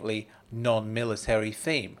distinctly non-military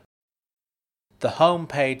theme. The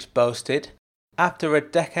homepage boasted, "After a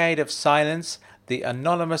decade of silence, the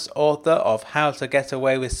anonymous author of How to Get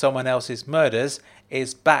Away with Someone Else's Murders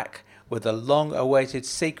is back with a long-awaited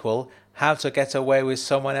sequel, How to Get Away with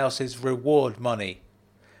Someone Else's Reward Money.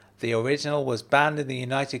 The original was banned in the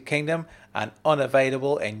United Kingdom and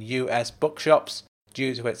unavailable in US bookshops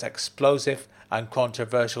due to its explosive and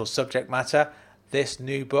controversial subject matter. This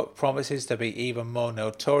new book promises to be even more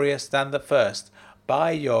notorious than the first.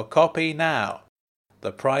 Buy your copy now."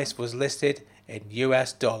 The price was listed in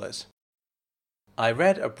US dollars. I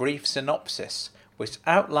read a brief synopsis which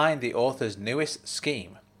outlined the author's newest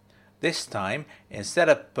scheme. This time, instead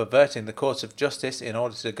of perverting the course of justice in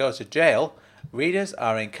order to go to jail, readers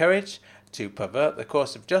are encouraged to pervert the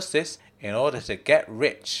course of justice in order to get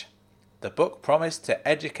rich. The book promised to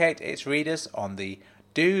educate its readers on the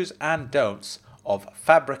do's and don'ts of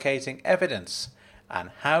fabricating evidence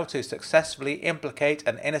and how to successfully implicate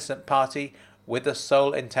an innocent party with the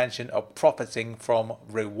sole intention of profiting from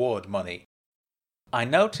reward money. I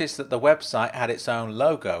noticed that the website had its own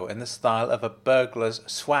logo in the style of a burglar's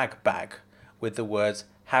swag bag, with the words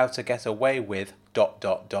 "How to Get Away with ...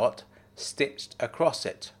 stitched across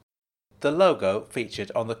it. The logo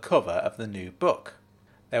featured on the cover of the new book.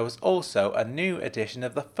 There was also a new edition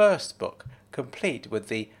of the first book, complete with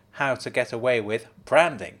the How to Get Away with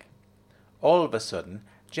branding. All of a sudden,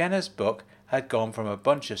 Jenna's book had gone from a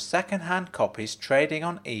bunch of second-hand copies trading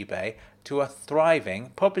on eBay to a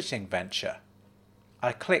thriving publishing venture.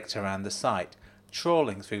 I clicked around the site,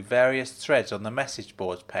 trawling through various threads on the message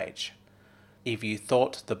board page. If you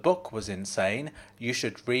thought the book was insane, you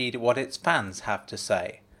should read what its fans have to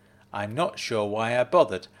say. I'm not sure why I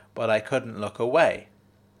bothered, but I couldn't look away.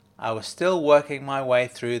 I was still working my way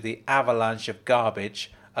through the avalanche of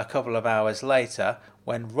garbage a couple of hours later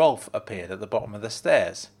when Rolf appeared at the bottom of the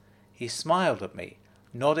stairs. He smiled at me,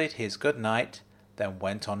 nodded his good night, then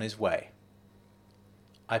went on his way.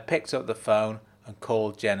 I picked up the phone and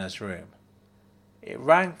called Jenna's room. It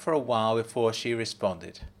rang for a while before she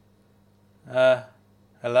responded.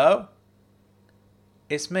 Hello?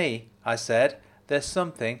 "It's me," I said. "There's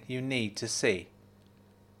something you need to see."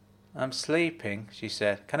 "I'm sleeping," she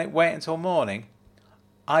said. "Can it wait until morning?"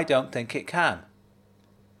 "I don't think it can."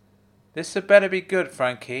 This had better be good,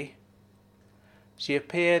 Frankie. She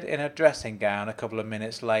appeared in her dressing gown a couple of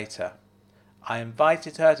minutes later. I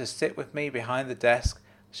invited her to sit with me behind the desk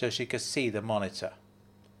so she could see the monitor.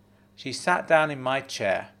 She sat down in my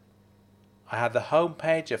chair. I had the home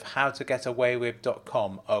page of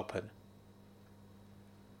howtogetawaywith.com open.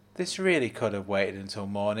 This really could have waited until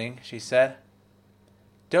morning, she said.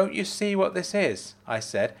 Don't you see what this is? I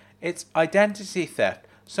said. It's identity theft.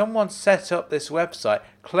 Someone set up this website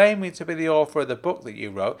claiming to be the author of the book that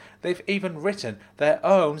you wrote. They've even written their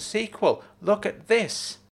own sequel. Look at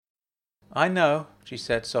this. I know, she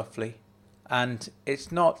said softly. And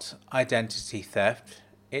it's not identity theft.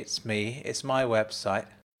 It's me. It's my website.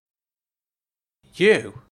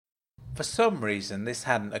 You? For some reason this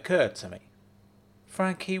hadn't occurred to me.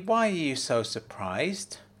 Frankie, why are you so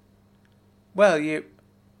surprised? Well, you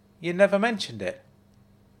never mentioned it.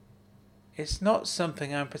 It's not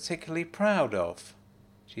something I'm particularly proud of,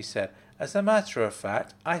 she said. As a matter of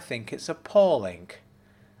fact, I think it's appalling.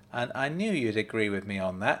 And I knew you'd agree with me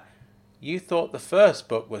on that. You thought the first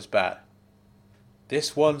book was bad.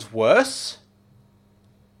 This one's worse?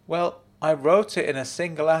 Well, I wrote it in a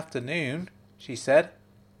single afternoon, she said.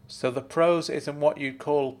 So the prose isn't what you'd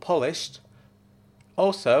call polished.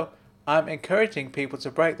 Also, I'm encouraging people to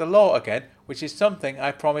break the law again, which is something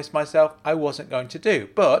I promised myself I wasn't going to do.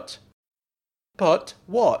 But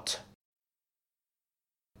what?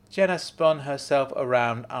 Jenna spun herself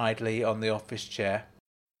around idly on the office chair.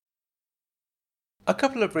 A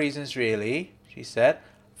couple of reasons really, she said.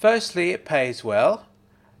 Firstly, it pays well.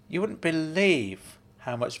 You wouldn't believe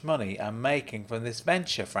how much money I'm making from this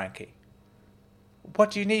venture, Frankie. What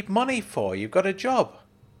do you need money for? You've got a job.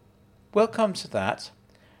 We'll come to that.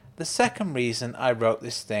 The second reason I wrote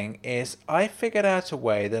this thing is I figured out a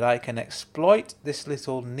way that I can exploit this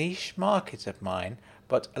little niche market of mine,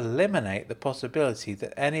 but eliminate the possibility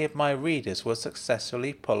that any of my readers will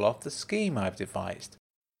successfully pull off the scheme I've devised.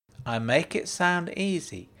 I make it sound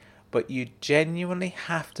easy, but you genuinely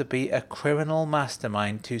have to be a criminal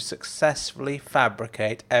mastermind to successfully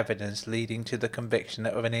fabricate evidence leading to the conviction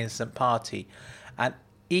of an innocent party, and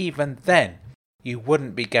even then, you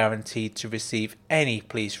wouldn't be guaranteed to receive any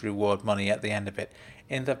police reward money at the end of it.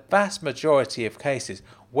 In the vast majority of cases,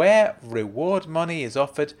 where reward money is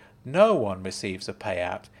offered, no one receives a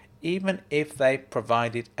payout, even if they've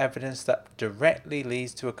provided evidence that directly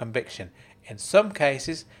leads to a conviction. In some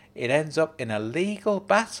cases, it ends up in a legal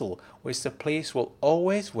battle which the police will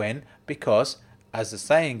always win because, as the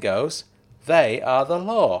saying goes, they are the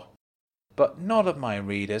law. But none of my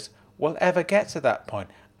readers will ever get to that point.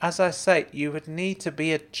 As I say, you would need to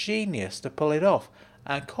be a genius to pull it off,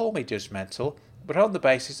 and call me judgmental, but on the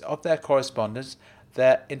basis of their correspondence,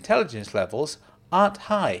 their intelligence levels aren't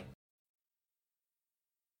high.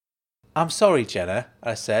 I'm sorry, Jenna,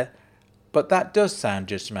 I said, but that does sound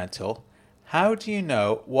judgmental. How do you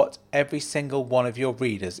know what every single one of your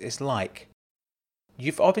readers is like?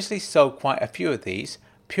 You've obviously sold quite a few of these.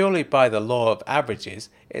 Purely by the law of averages,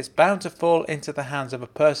 it's bound to fall into the hands of a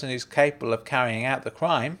person who's capable of carrying out the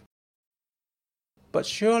crime. But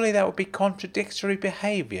surely that would be contradictory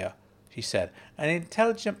behaviour, she said. An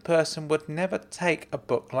intelligent person would never take a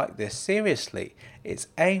book like this seriously. It's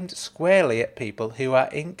aimed squarely at people who are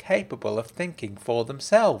incapable of thinking for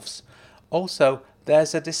themselves. Also,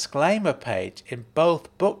 there's a disclaimer page in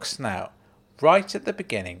both books now, right at the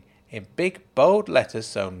beginning, in big bold letters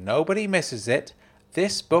so nobody misses it.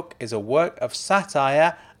 This book is a work of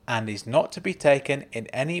satire and is not to be taken in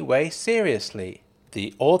any way seriously.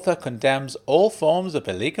 The author condemns all forms of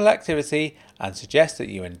illegal activity and suggests that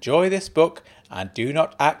you enjoy this book and do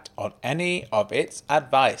not act on any of its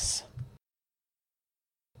advice.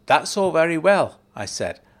 That's all very well, I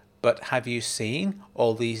said, but have you seen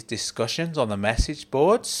all these discussions on the message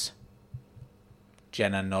boards?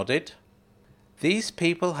 Jenna nodded. These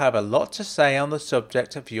people have a lot to say on the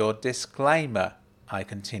subject of your disclaimer, I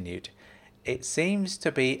continued. It seems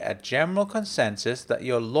to be a general consensus that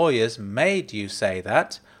your lawyers made you say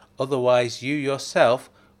that, otherwise you yourself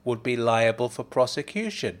would be liable for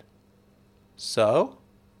prosecution. So?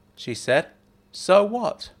 She said. So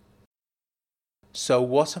what? So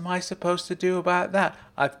what am I supposed to do about that?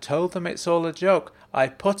 I've told them it's all a joke. I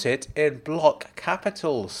put it in block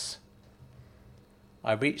capitals.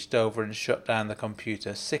 I reached over and shut down the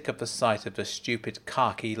computer, sick of the sight of the stupid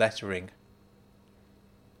khaki lettering.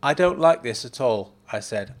 I don't like this at all, I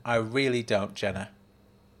said. I really don't, Jenna.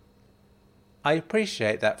 I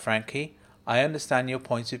appreciate that, Frankie. I understand your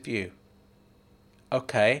point of view.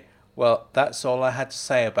 Okay, well, that's all I had to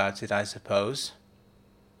say about it, I suppose.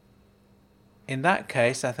 In that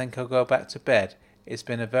case, I think I'll go back to bed. It's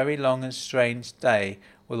been a very long and strange day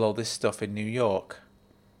with all this stuff in New York.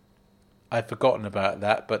 I'd forgotten about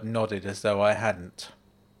that, but nodded as though I hadn't.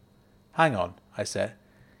 Hang on, I said.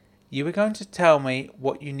 You were going to tell me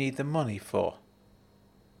what you need the money for.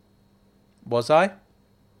 Was I?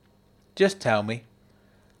 Just tell me.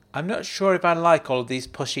 I'm not sure if I like all of these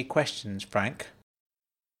pushy questions, Frank.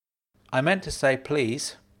 I meant to say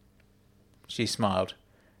please. She smiled.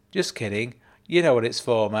 Just kidding. You know what it's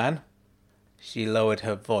for, man. She lowered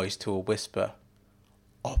her voice to a whisper.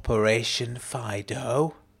 Operation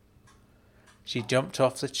Fido? She jumped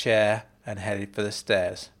off the chair and headed for the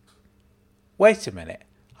stairs. Wait a minute,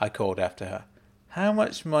 I called after her. How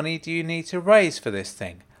much money do you need to raise for this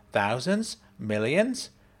thing? Thousands?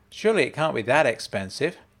 Millions? Surely it can't be that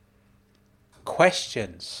expensive.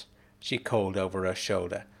 Questions, she called over her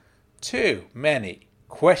shoulder. Too many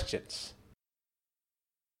questions.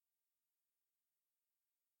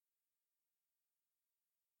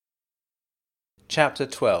 Chapter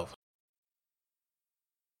 12.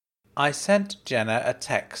 I sent Jenna a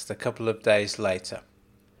text a couple of days later.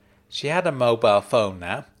 She had a mobile phone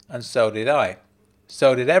now, and so did I.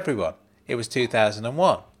 So did everyone. It was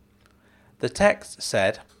 2001. The text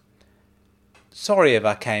said, Sorry if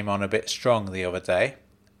I came on a bit strong the other day.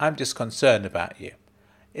 I'm just concerned about you.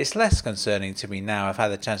 It's less concerning to me now I've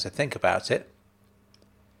had a chance to think about it.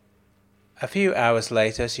 A few hours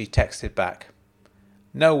later she texted back,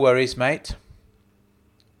 No worries, mate.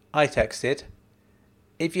 I texted,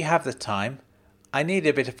 If you have the time, I need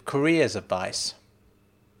a bit of careers advice.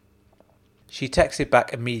 She texted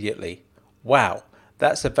back immediately, Wow,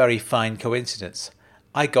 that's a very fine coincidence.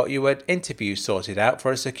 I got you an interview sorted out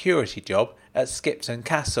for a security job at Skipton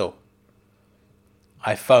Castle.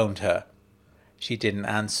 I phoned her. She didn't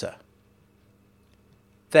answer.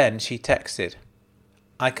 Then she texted,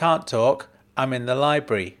 I can't talk, I'm in the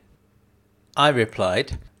library. I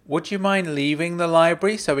replied, Would you mind leaving the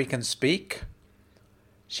library so we can speak?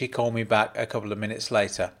 She called me back a couple of minutes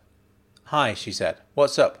later. Hi, she said,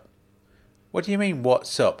 what's up? What do you mean,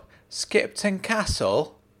 what's up? Skipton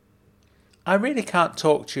Castle? I really can't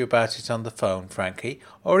talk to you about it on the phone, Frankie,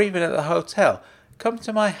 or even at the hotel. Come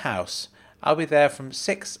to my house. I'll be there from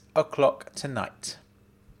 6 o'clock tonight.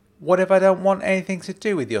 What if I don't want anything to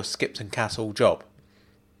do with your Skipton Castle job?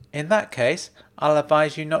 In that case, I'll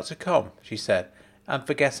advise you not to come, she said, and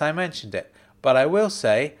forget I mentioned it. But I will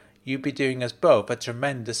say you'd be doing us both a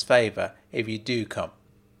tremendous favour if you do come.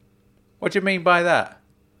 What do you mean by that?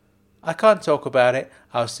 I can't talk about it.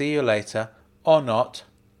 I'll see you later. Or not.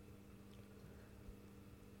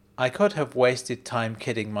 I could have wasted time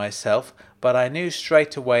kidding myself, but I knew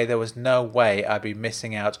straight away there was no way I'd be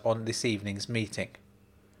missing out on this evening's meeting.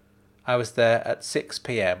 I was there at 6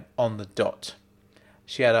 p.m. on the dot.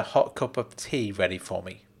 She had a hot cup of tea ready for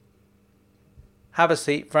me. Have a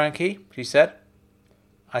seat, Frankie, she said.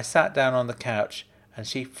 I sat down on the couch and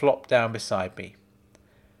she flopped down beside me.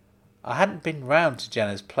 I hadn't been round to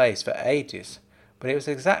Jenna's place for ages, but it was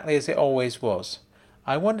exactly as it always was.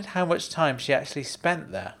 I wondered how much time she actually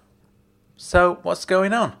spent there. So, what's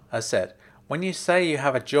going on? I said. When you say you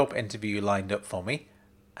have a job interview lined up for me,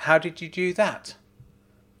 how did you do that?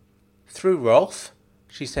 Through Rolf,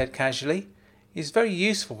 she said casually. He's very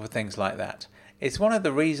useful for things like that. It's one of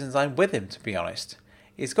the reasons I'm with him, to be honest.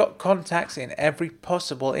 He's got contacts in every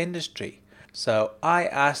possible industry. So I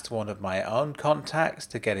asked one of my own contacts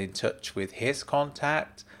to get in touch with his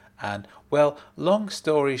contact, and, well, long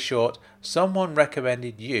story short, someone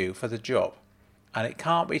recommended you for the job. And it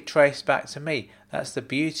can't be traced back to me. That's the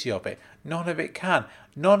beauty of it. None of it can.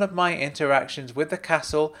 None of my interactions with the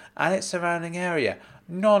castle and its surrounding area.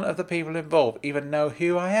 None of the people involved even know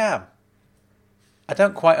who I am. I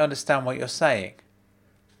don't quite understand what you're saying.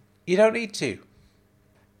 You don't need to.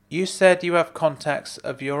 You said you have contacts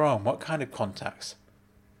of your own. What kind of contacts?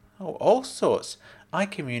 Oh, all sorts. I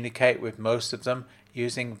communicate with most of them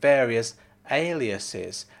using various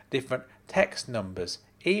aliases, different text numbers,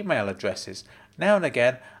 email addresses. Now and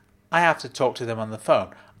again, I have to talk to them on the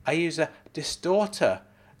phone. I use a distorter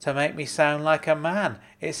to make me sound like a man.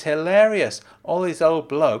 It's hilarious. All these old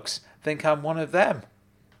blokes think I'm one of them.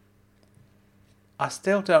 I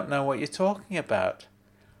still don't know what you're talking about.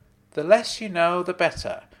 The less you know, the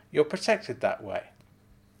better. You're protected that way.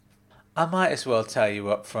 I might as well tell you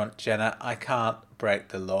up front, Jenna, I can't break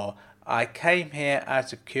the law. I came here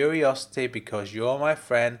out of curiosity because you're my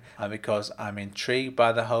friend and because I'm intrigued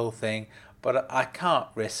by the whole thing, but I can't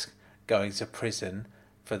risk going to prison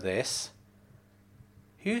for this.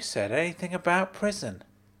 Who said anything about prison?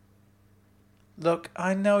 Look,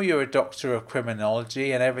 I know you're a doctor of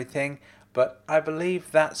criminology and everything, but I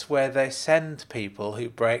believe that's where they send people who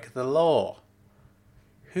break the law.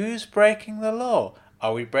 Who's breaking the law?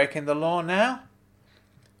 Are we breaking the law now?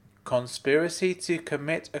 Conspiracy to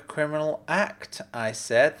commit a criminal act, I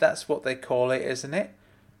said. That's what they call it, isn't it?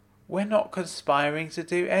 We're not conspiring to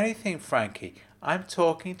do anything, Frankie. I'm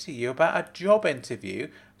talking to you about a job interview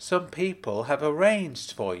some people have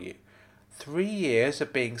arranged for you. 3 years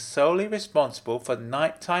of being solely responsible for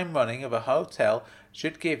nighttime running of a hotel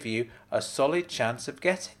should give you a solid chance of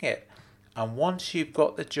getting it. And once you've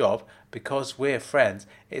got the job, because we're friends,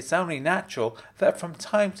 it's only natural that from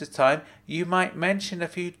time to time you might mention a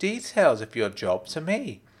few details of your job to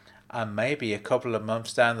me. And maybe a couple of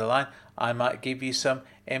months down the line I might give you some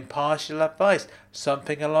impartial advice,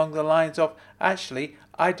 something along the lines of, actually,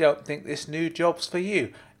 I don't think this new job's for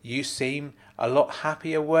you. You seem a lot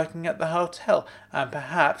happier working at the hotel, and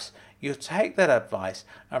perhaps you'll take that advice,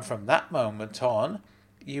 and from that moment on,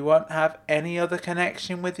 you won't have any other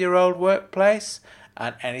connection with your old workplace,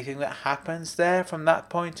 and anything that happens there from that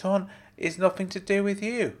point on is nothing to do with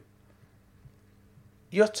you.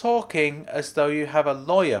 You're talking as though you have a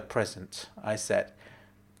lawyer present, I said.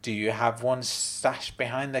 Do you have one stashed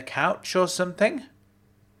behind the couch or something?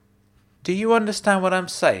 Do you understand what I'm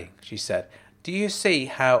saying? She said. Do you see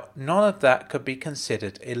how none of that could be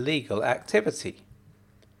considered illegal activity?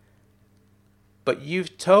 But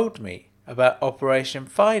you've told me about Operation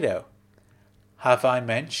Fido. Have I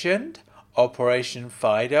mentioned Operation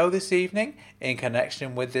Fido this evening in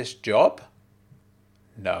connection with this job?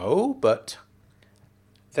 No, but...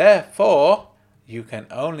 Therefore, you can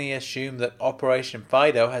only assume that Operation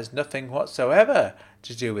Fido has nothing whatsoever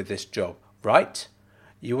to do with this job, right?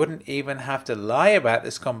 You wouldn't even have to lie about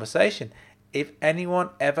this conversation. If anyone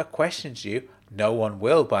ever questions you, no one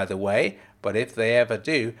will, by the way, but if they ever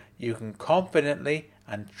do, you can confidently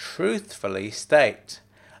and truthfully state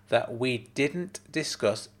that we didn't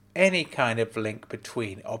discuss any kind of link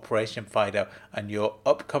between Operation Fido and your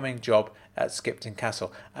upcoming job at Skipton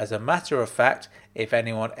Castle. As a matter of fact, if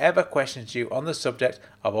anyone ever questions you on the subject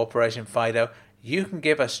of Operation Fido, you can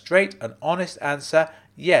give a straight and honest answer.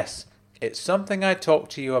 Yes, it's something I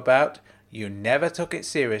talked to you about. You never took it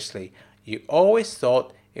seriously. You always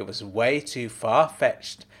thought it was way too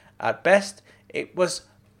far-fetched. At best, it was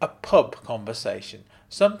a pub conversation,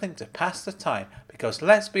 something to pass the time, because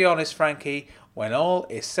let's be honest, Frankie, when all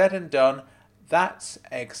is said and done, that's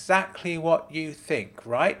exactly what you think,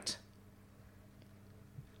 right?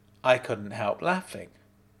 I couldn't help laughing.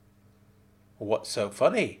 What's so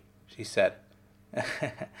funny? She said.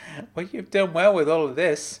 Well, you've done well with all of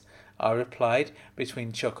this, I replied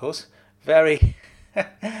between chuckles. Very,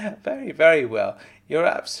 very well. You're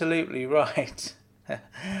absolutely right.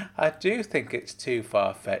 I do think it's too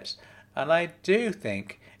far-fetched, and I do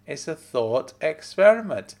think it's a thought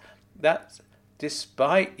experiment. That's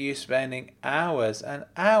despite you spending hours and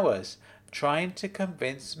hours trying to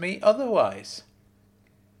convince me otherwise.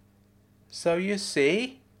 So you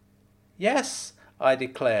see? Yes, I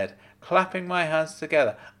declared, clapping my hands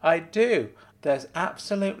together. I do. There's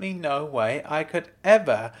absolutely no way I could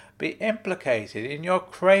ever be implicated in your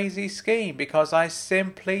crazy scheme because I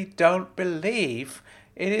simply don't believe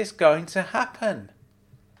it is going to happen.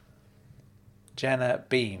 Jenna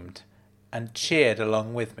beamed and cheered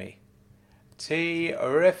along with me.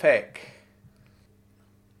 Terrific!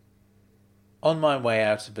 On my way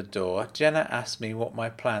out of the door, Jenna asked me what my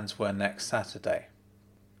plans were next Saturday.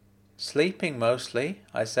 Sleeping mostly,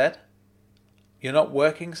 I said. You're not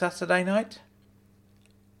working Saturday night?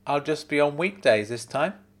 I'll just be on weekdays this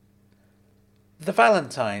time. The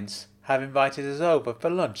Valentines have invited us over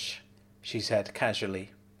for lunch, she said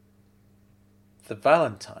casually. The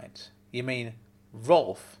Valentines? You mean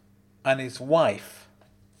Rolf and his wife?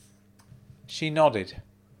 She nodded.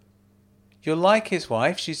 You'll like his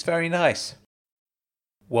wife, she's very nice.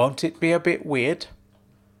 Won't it be a bit weird?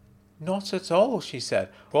 Not at all, she said.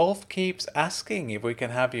 Rolf keeps asking if we can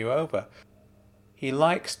have you over. He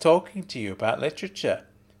likes talking to you about literature.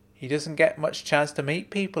 He doesn't get much chance to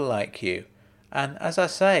meet people like you. And as I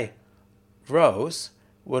say, Rose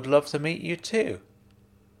would love to meet you too.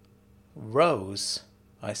 Rose,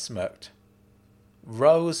 I smirked.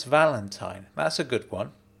 Rose Valentine, that's a good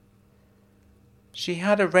one. She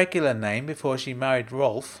had a regular name before she married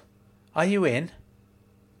Rolf. Are you in?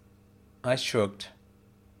 I shrugged.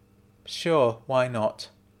 Sure, why not?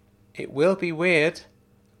 It will be weird,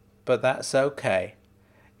 but that's okay.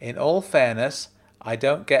 In all fairness, I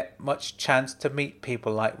don't get much chance to meet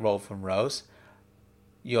people like Rolf and Rose.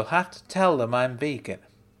 You'll have to tell them I'm vegan.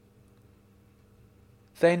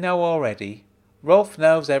 They know already. Rolf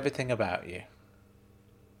knows everything about you.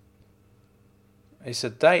 It's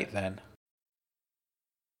a date then.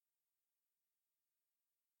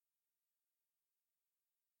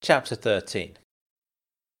 Chapter 13.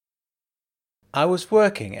 I was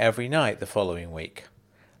working every night the following week.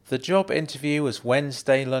 The job interview was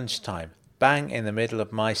Wednesday lunchtime, bang in the middle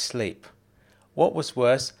of my sleep. What was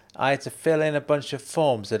worse, I had to fill in a bunch of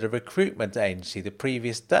forms at a recruitment agency the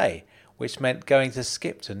previous day, which meant going to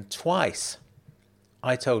Skipton twice.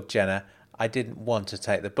 I told Jenna I didn't want to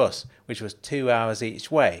take the bus, which was 2 hours each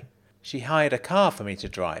way. She hired a car for me to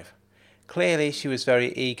drive. Clearly, she was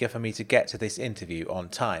very eager for me to get to this interview on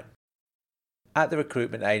time. At the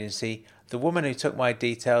recruitment agency, the woman who took my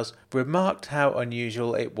details remarked how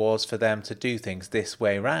unusual it was for them to do things this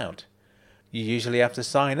way round. You usually have to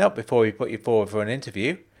sign up before we put you forward for an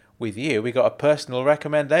interview. With you, we got a personal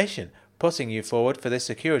recommendation, putting you forward for this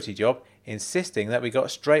security job, insisting that we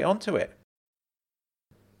got straight onto it.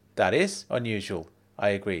 That is unusual, I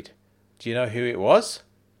agreed. Do you know who it was?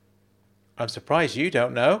 I'm surprised you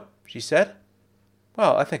don't know, she said.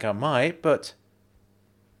 Well, I think I might, but...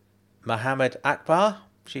 Mohammed Akbar,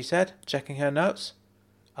 she said, checking her notes.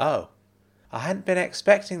 Oh, I hadn't been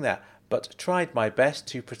expecting that, but tried my best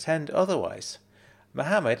to pretend otherwise.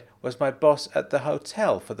 Mohammed was my boss at the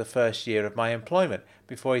hotel for the first year of my employment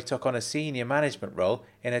before he took on a senior management role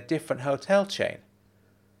in a different hotel chain.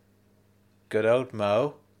 Good old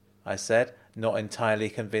Mo, I said, not entirely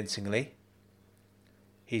convincingly.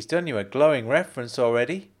 He's done you a glowing reference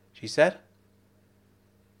already, she said.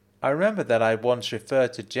 I remembered that I once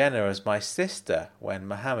referred to Jenna as my sister when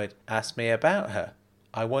Mohammed asked me about her.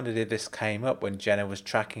 I wondered if this came up when Jenna was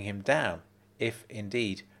tracking him down, if,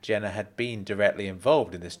 indeed, Jenna had been directly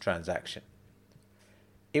involved in this transaction.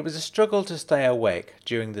 It was a struggle to stay awake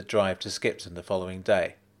during the drive to Skipton the following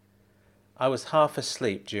day. I was half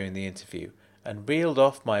asleep during the interview and reeled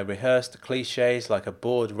off my rehearsed clichés like a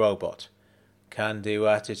bored robot. Can-do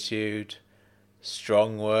attitude,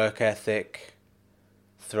 strong work ethic,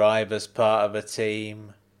 thrive as part of a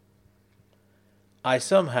team. I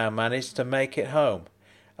somehow managed to make it home.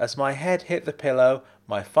 As my head hit the pillow,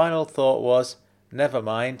 my final thought was, never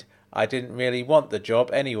mind, I didn't really want the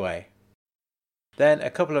job anyway. Then, a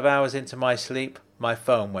couple of hours into my sleep, my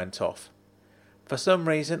phone went off. For some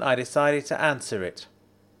reason, I decided to answer it.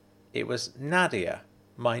 It was Nadia,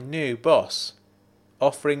 my new boss,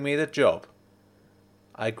 offering me the job.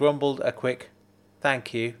 I grumbled a quick,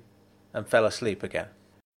 thank you, and fell asleep again.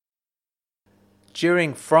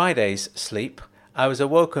 During Friday's sleep, I was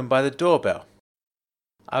awoken by the doorbell.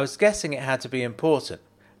 I was guessing it had to be important.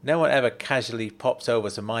 No one ever casually popped over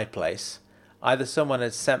to my place. Either someone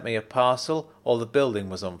had sent me a parcel or the building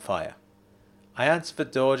was on fire. I answered the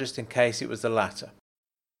door just in case it was the latter.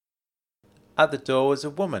 At the door was a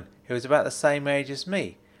woman who was about the same age as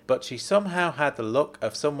me, but she somehow had the look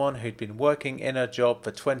of someone who'd been working in her job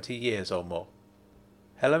for 20 years or more.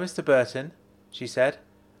 Hello, Mr. Burton, she said.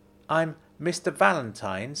 I'm Mr.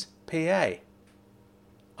 Valentine's PA.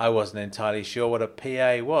 I wasn't entirely sure what a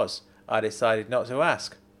PA was. I decided not to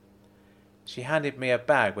ask. She handed me a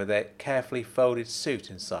bag with a carefully folded suit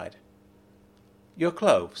inside. Your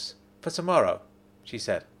clothes, for tomorrow, she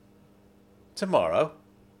said. Tomorrow?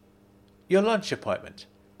 Your lunch appointment,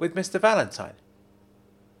 with Mr. Valentine.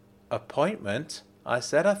 Appointment? I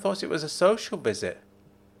said. I thought it was a social visit.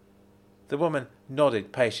 The woman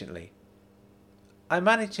nodded patiently. I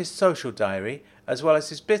manage his social diary as well as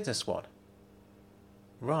his business one.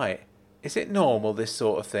 Right. Is it normal, this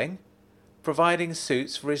sort of thing? Providing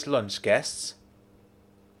suits for his lunch guests?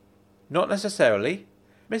 Not necessarily.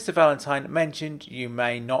 Mr. Valentine mentioned you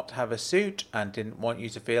may not have a suit and didn't want you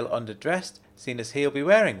to feel underdressed, seeing as he'll be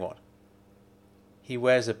wearing one. He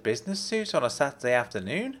wears a business suit on a Saturday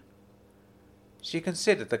afternoon? She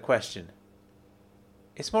considered the question.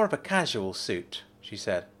 It's more of a casual suit, she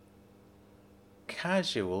said.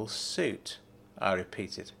 Casual suit, I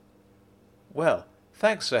repeated. Well,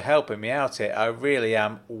 thanks for helping me out here. I really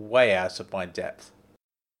am way out of my depth.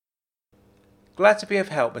 Glad to be of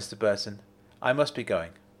help, Mr. Burton. I must be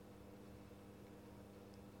going.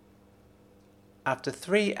 After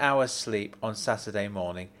 3 hours' sleep on Saturday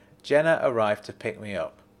morning, Jenna arrived to pick me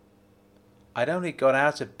up. I'd only got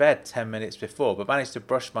out of bed 10 minutes before, but managed to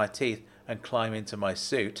brush my teeth and climb into my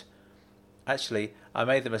suit. Actually, I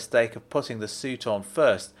made the mistake of putting the suit on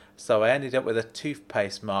first, so I ended up with a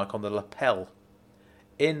toothpaste mark on the lapel.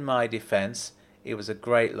 In my defence, it was a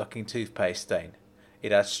great-looking toothpaste stain.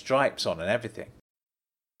 It had stripes on and everything.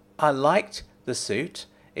 I liked the suit.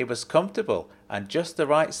 It was comfortable and just the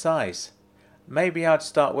right size. Maybe I'd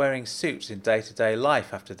start wearing suits in day-to-day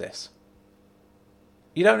life after this.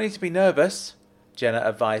 You don't need to be nervous, Jenna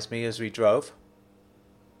advised me as we drove.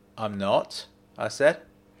 I'm not, I said.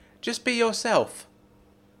 Just be yourself.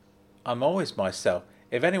 I'm always myself.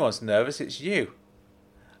 If anyone's nervous, it's you.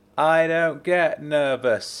 I don't get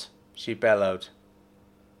nervous, she bellowed.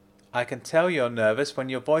 I can tell you're nervous when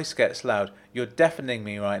your voice gets loud. You're deafening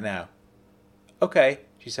me right now. Okay,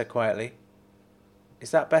 she said quietly. Is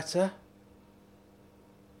that better?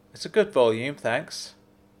 It's a good volume, thanks.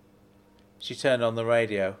 She turned on the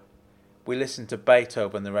radio. We listened to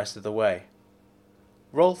Beethoven the rest of the way.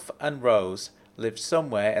 Rolf and Rose lived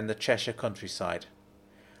somewhere in the Cheshire countryside.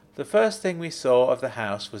 The first thing we saw of the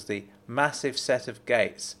house was the massive set of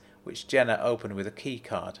gates which Jenna opened with a key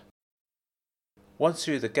card. Once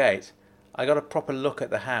through the gate, I got a proper look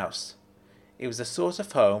at the house. It was the sort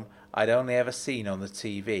of home I'd only ever seen on the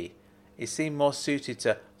TV. It seemed more suited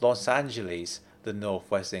to Los Angeles than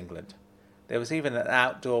northwest England. There was even an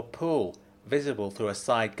outdoor pool visible through a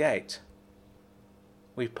side gate.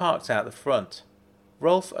 We parked out the front.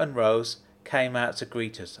 Rolf and Rose came out to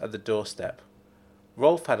greet us at the doorstep.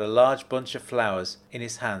 Rolf had a large bunch of flowers in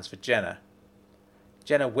his hands for Jenna.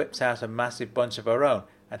 Jenna whipped out a massive bunch of her own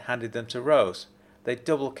and handed them to Rose. They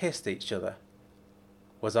double-kissed each other.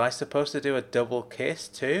 Was I supposed to do a double kiss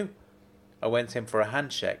too? I went in for a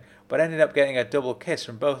handshake, but ended up getting a double kiss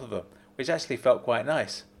from both of them, which actually felt quite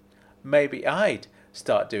nice. Maybe I'd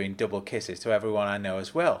start doing double kisses to everyone I know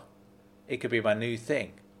as well. It could be my new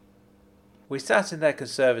thing. We sat in their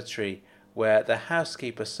conservatory where the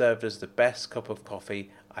housekeeper served us the best cup of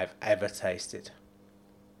coffee I've ever tasted.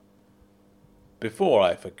 Before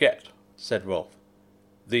I forget, said Rolf,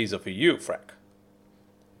 these are for you, Frank.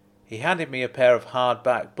 He handed me a pair of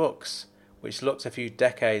hardback books, which looked a few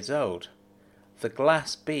decades old. The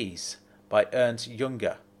Glass Bees by Ernst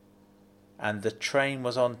Junger, and The Train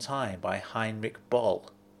Was on Time by Heinrich Boll.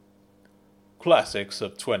 Classics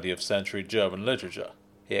of 20th century German literature,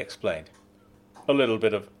 he explained. A little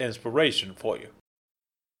bit of inspiration for you.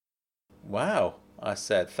 Wow, I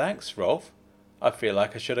said, thanks, Rolf. I feel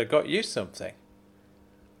like I should have got you something.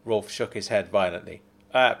 Rolf shook his head violently.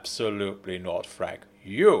 Absolutely not, Frank.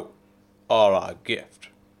 You are our gift.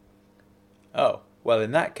 Oh, well,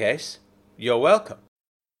 in that case, you're welcome.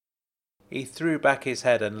 He threw back his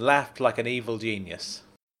head and laughed like an evil genius.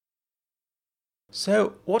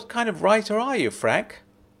 So, what kind of writer are you, Frank?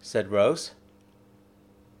 Said Rose.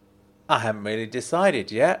 I haven't really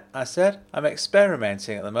decided yet, I said. I'm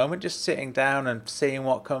experimenting at the moment, just sitting down and seeing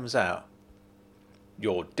what comes out.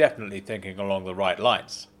 You're definitely thinking along the right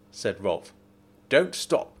lines, said Rolf. Don't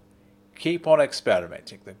stop. Keep on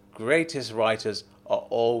experimenting. The greatest writers are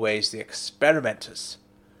always the experimenters.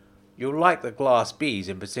 You'll like the Glass Bees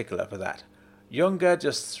in particular for that. Junger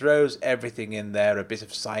just throws everything in there, a bit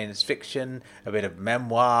of science fiction, a bit of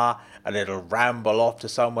memoir, a little ramble off to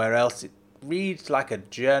somewhere else. It reads like a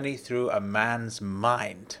journey through a man's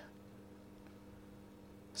mind.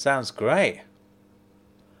 Sounds great.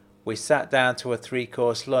 We sat down to a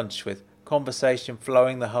 3-course lunch with conversation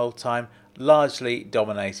flowing the whole time, largely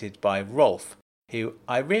dominated by Rolf, who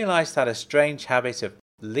I realised had a strange habit of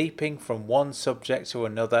leaping from one subject to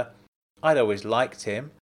another. I'd always liked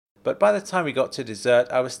him, but by the time we got to dessert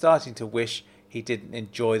I was starting to wish he didn't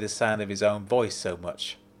enjoy the sound of his own voice so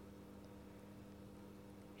much.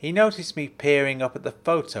 He noticed me peering up at the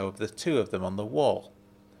photo of the two of them on the wall.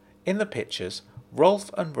 In the pictures,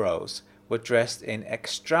 Rolf and Rose were dressed in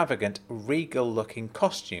extravagant, regal-looking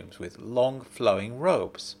costumes with long flowing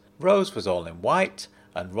robes. Rose was all in white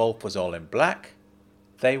and Rolf was all in black.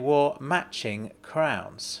 They wore matching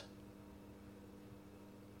crowns.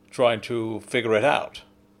 Trying to figure it out,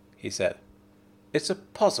 he said. It's a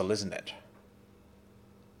puzzle, isn't it?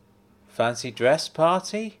 Fancy dress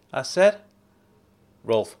party? I said.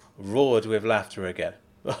 Rolf roared with laughter again.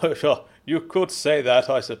 You could say that,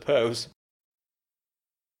 I suppose.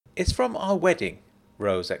 It's from our wedding,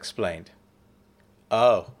 Rose explained.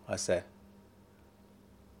 Oh, I said.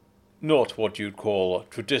 Not what you'd call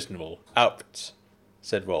traditional outfits,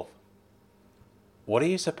 said Rolf. What are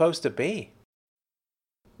you supposed to be?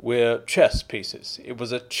 We're chess pieces. It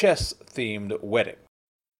was a chess-themed wedding.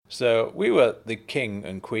 So we were the king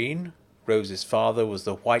and queen. Rose's father was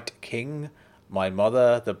the white king. My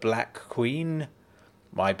mother, the black queen.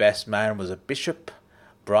 My best man was a bishop.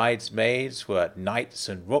 Bridesmaids were knights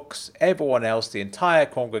and rooks. Everyone else, the entire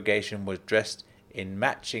congregation, was dressed in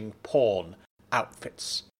matching pawn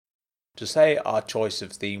outfits. To say our choice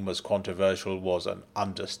of theme was controversial was an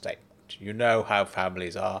understatement. You know how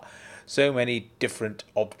families are. So many different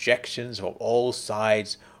objections of all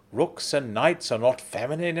sides. Rooks and knights are not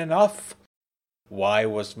feminine enough. Why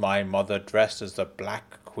was my mother dressed as the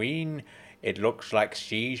Black Queen? It looks like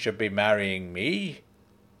she should be marrying me.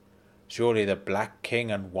 Surely the Black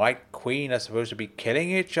King and White Queen are supposed to be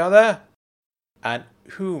killing each other? And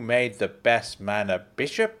who made the best man a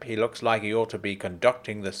bishop? He looks like he ought to be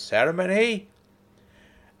conducting the ceremony.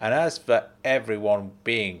 And as for everyone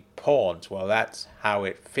being pawns, well, that's how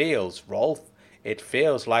it feels, Rolf. It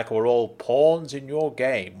feels like we're all pawns in your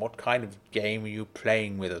game. What kind of game are you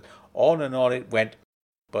playing with us? On and on it went,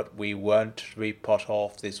 but we weren't to be put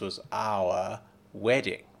off. This was our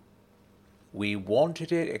wedding. We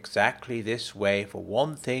wanted it exactly this way. For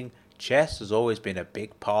one thing, chess has always been a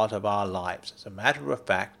big part of our lives. As a matter of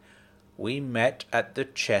fact, we met at the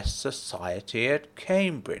Chess Society at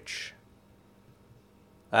Cambridge.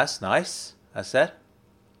 That's nice, I said.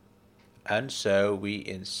 And so we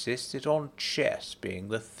insisted on chess being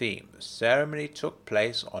the theme. The ceremony took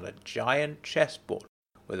place on a giant chessboard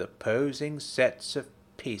with opposing sets of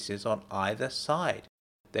pieces on either side.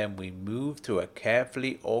 Then we moved through a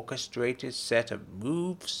carefully orchestrated set of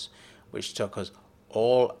moves, which took us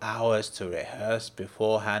all hours to rehearse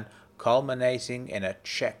beforehand, culminating in a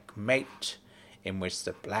checkmate, in which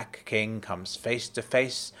the black king comes face to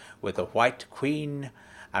face with the white queen,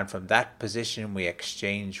 and from that position we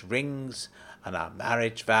exchanged rings and our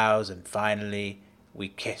marriage vows, and finally we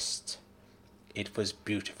kissed. It was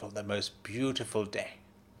beautiful, the most beautiful day.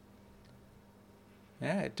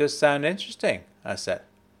 Yeah, it does sound interesting, I said.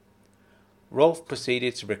 Rolf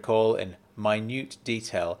proceeded to recall in minute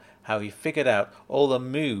detail how he figured out all the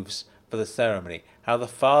moves for the ceremony, how the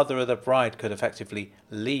father of the bride could effectively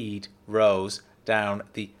lead Rose down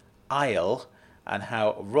the aisle, and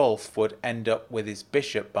how Rolf would end up with his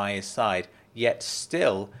bishop by his side, yet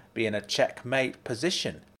still be in a checkmate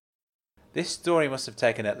position. This story must have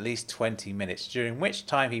taken at least 20 minutes, during which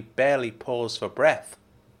time he barely paused for breath.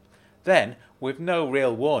 Then, with no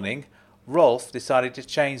real warning, Rolf decided to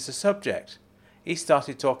change the subject. He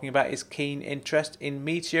started talking about his keen interest in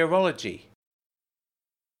meteorology.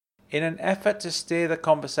 In an effort to steer the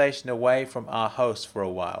conversation away from our host for a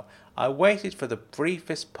while, I waited for the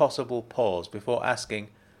briefest possible pause before asking,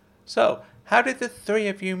 "So, how did the three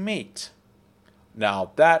of you meet?"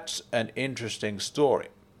 "Now that's an interesting story,"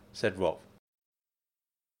 said Rolf.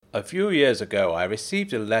 "A few years ago I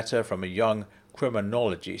received a letter from a young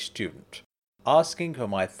criminology student, asking for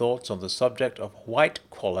my thoughts on the subject of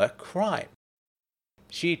white-collar crime.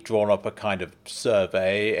 She'd drawn up a kind of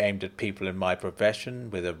survey aimed at people in my profession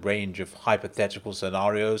with a range of hypothetical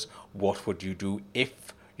scenarios. What would you do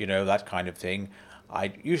if, that kind of thing.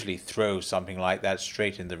 I'd usually throw something like that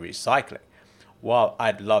straight in the recycling. While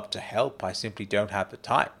I'd love to help, I simply don't have the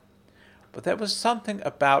time. But there was something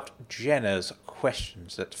about Jenna's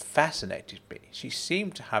questions that fascinated me. She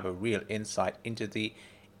seemed to have a real insight into the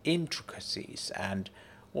intricacies and,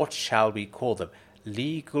 what shall we call them,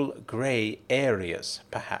 legal grey areas,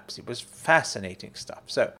 perhaps. It was fascinating stuff.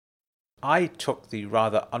 So I took the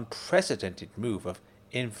rather unprecedented move of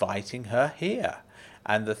inviting her here,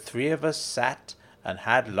 and the three of us sat and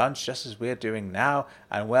had lunch just as we're doing now,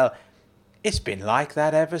 and well, it's been like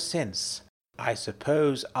that ever since. I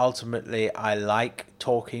suppose ultimately I like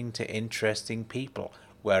talking to interesting people,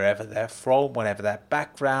 wherever they're from, whatever their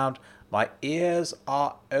background. My ears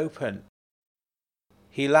are open."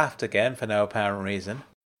 He laughed again for no apparent reason.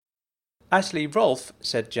 "Actually, Rolf,"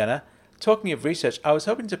 said Jenna, "talking of research, I was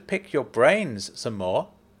hoping to pick your brains some more."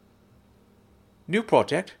 "New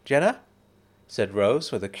project, Jenna?" said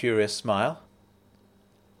Rose with a curious smile.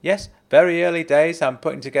 "Yes, very early days. I'm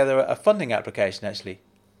putting together a funding application, actually."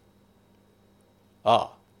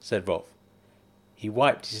 "Ah," said Rolf. He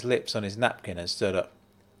wiped his lips on his napkin and stood up.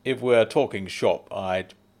 "If we're talking shop,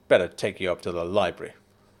 I'd better take you up to the library."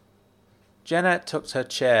 Jenna tucked her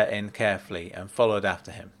chair in carefully and followed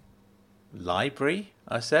after him. "Library?"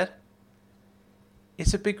 I said.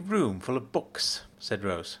 "It's a big room full of books," said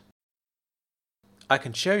Rose. "I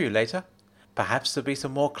can show you later. Perhaps there'll be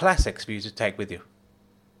some more classics for you to take with you."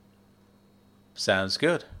 "Sounds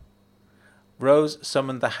good." Rose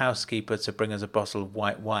summoned the housekeeper to bring us a bottle of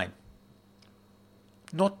white wine.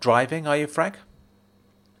 "Not driving, are you, Frank?"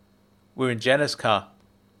 "We're in Jenna's car."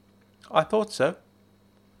 "I thought so."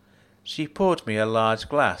 She poured me a large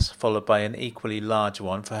glass, followed by an equally large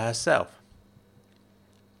one for herself.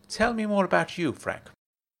 "Tell me more about you, Frank.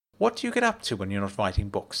 What do you get up to when you're not writing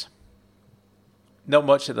books?" "Not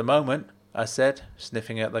much at the moment," I said,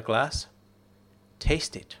 sniffing at the glass.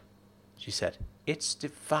 "Taste it," she said. "It's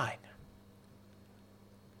divine."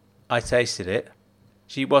 I tasted it.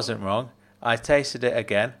 She wasn't wrong. I tasted it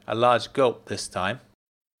again, a large gulp this time.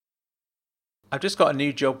 "I've just got a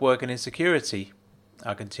new job working in security,"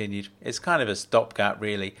 I continued. "It's kind of a stopgap,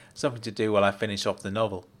 really, something to do while I finish off the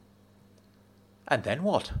novel." "And then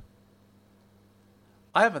what?"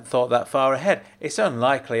 "I haven't thought that far ahead. It's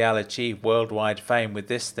unlikely I'll achieve worldwide fame with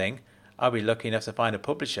this thing. I'll be lucky enough to find a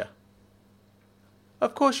publisher."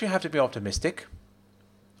 "Of course you have to be optimistic."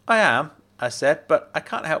 "I am. I said, but I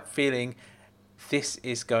can't help feeling this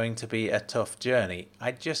is going to be a tough journey.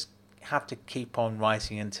 I just have to keep on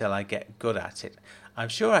writing until I get good at it. I'm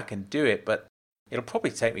sure I can do it, but it'll probably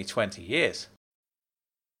take me 20 years.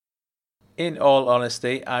 In all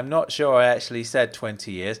honesty, I'm not sure I actually said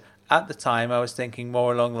 20 years. At the time, I was thinking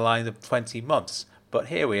more along the lines of 20 months. But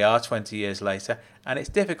here we are 20 years later, and it's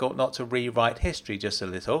difficult not to rewrite history just a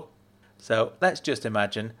little. So let's just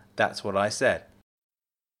imagine that's what I said.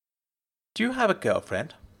 Do you have a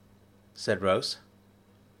girlfriend? Said Rose.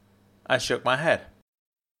 I shook my head.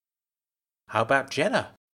 How about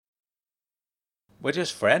Jenna? We're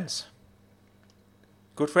just friends.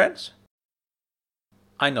 Good friends?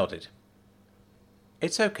 I nodded.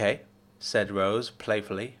 It's okay, said Rose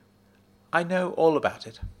playfully. I know all about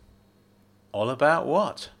it. All about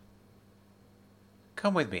what?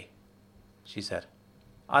 Come with me, she said.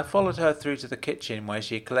 I followed her through to the kitchen where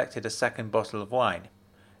she collected a second bottle of wine.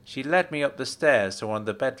 She led me up the stairs to one of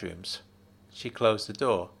the bedrooms. She closed the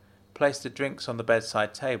door, placed the drinks on the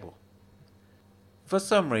bedside table. For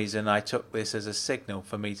some reason I took this as a signal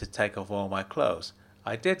for me to take off all my clothes.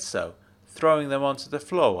 I did so, throwing them onto the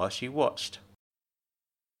floor while she watched.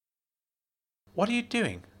 What are you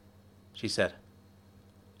doing? She said.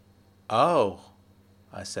 Oh,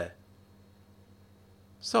 I said.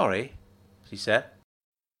 Sorry, she said.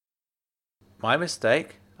 My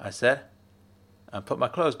mistake, I said, and put my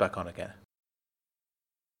clothes back on again.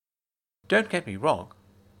 Don't get me wrong,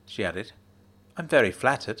 she added. I'm very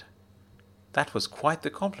flattered. That was quite the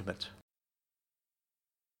compliment.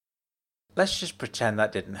 Let's just pretend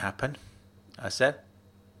that didn't happen, I said.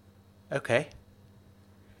 Okay.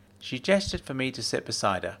 She gestured for me to sit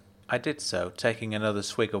beside her. I did so, taking another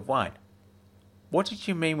swig of wine. What did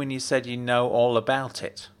you mean when you said you know all about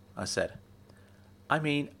it? I said. I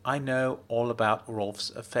mean, I know all about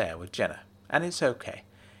Rolf's affair with Jenna, and it's okay.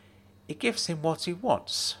 It gives him what he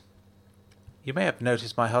wants. You may have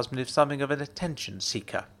noticed my husband is something of an attention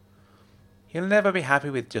seeker. He'll never be happy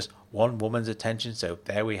with just one woman's attention, so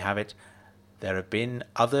there we have it. There have been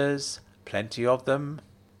others, plenty of them.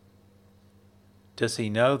 Does he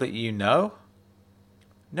know that you know?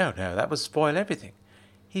 No, that would spoil everything.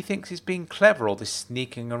 He thinks he's being clever, all this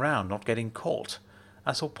sneaking around, not getting caught.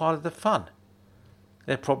 That's all part of the fun.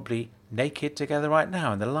 They're probably naked together right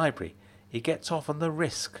now in the library. He gets off on the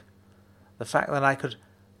risk. The fact that I could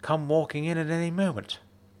come walking in at any moment.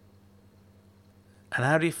 And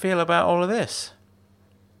how do you feel about all of this?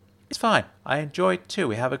 It's fine. I enjoy it too.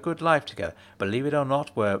 We have a good life together. Believe it or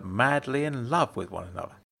not, we're madly in love with one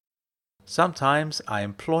another. Sometimes I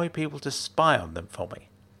employ people to spy on them for me.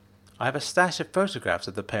 I have a stash of photographs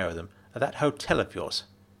of the pair of them at that hotel of yours.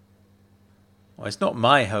 Well, it's not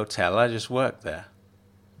my hotel. I just work there.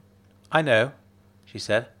 I know, she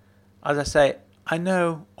said. As I say, I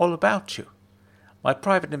know all about you. My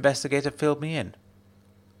private investigator filled me in.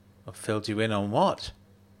 Well, filled you in on what?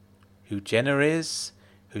 Who Jenna is,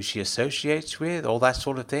 who she associates with, all that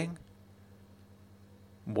sort of thing?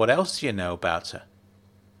 What else do you know about her?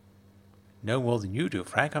 No more than you do,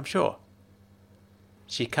 Frank, I'm sure.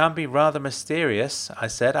 She can be rather mysterious, I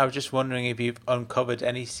said. I was just wondering if you've uncovered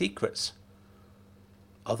any secrets.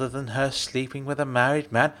 Other than her sleeping with a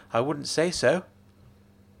married man, I wouldn't say so.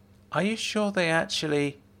 Are you sure they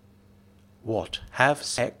actually... What, have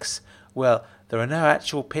sex? Well, there are no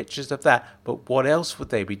actual pictures of that, but what else would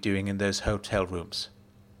they be doing in those hotel rooms?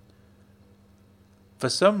 For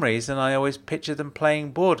some reason, I always picture them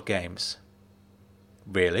playing board games.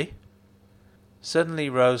 Really? Suddenly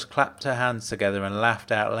Rose clapped her hands together and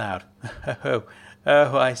laughed out loud.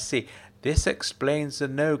 Oh, I see. This explains the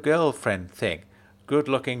no-girlfriend thing.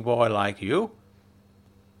 Good-looking boy like you?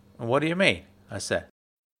 What do you mean? I said.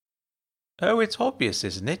 Oh, it's obvious,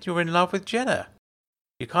 isn't it? You're in love with Jenna.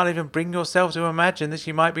 You can't even bring yourself to imagine that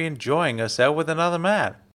she might be enjoying herself with another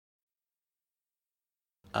man.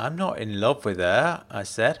 I'm not in love with her, I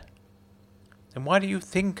said. Then why do you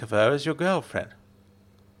think of her as your girlfriend?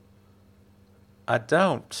 I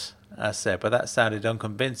don't, I said, but that sounded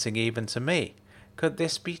unconvincing even to me. Could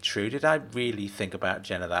this be true? Did I really think about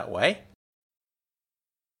Jenna that way?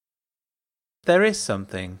 There is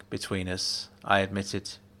something between us, I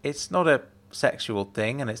admitted. It's not a sexual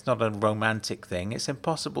thing and it's not a romantic thing. It's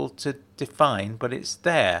impossible to define, but it's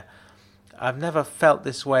there. I've never felt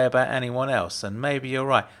this way about anyone else, and maybe you're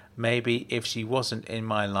right. Maybe if she wasn't in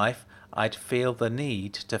my life, I'd feel the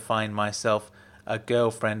need to find myself a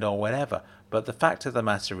girlfriend or whatever. But the fact of the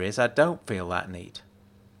matter is, I don't feel that need.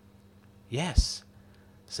 Yes,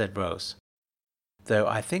 said Rose. Though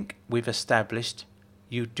I think we've established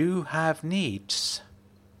you do have needs.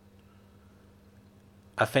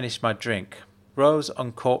 I finished my drink. Rose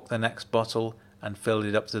uncorked the next bottle and filled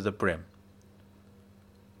it up to the brim.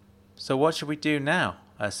 "So what should we do now?"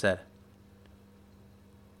 I said.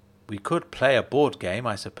 "We could play a board game,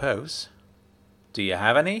 I suppose." "Do you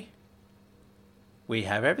have any?" "We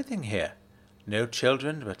have everything here. No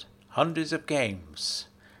children, but hundreds of games.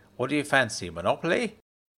 What do you fancy, Monopoly?"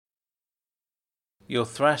 "You'll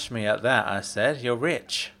thrash me at that," I said. "You're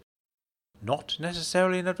rich." "Not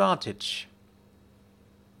necessarily an advantage."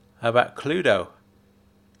 "How about Cluedo?"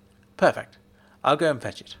 "Perfect. I'll go and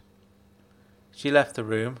fetch it." She left the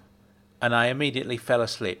room, and I immediately fell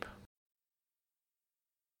asleep.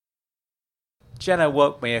 Jenna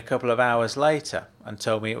woke me a couple of hours later and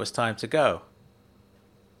told me it was time to go.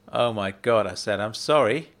 "Oh my God," I said, "I'm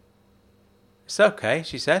sorry." "It's okay,"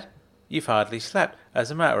 she said. "You've hardly slept.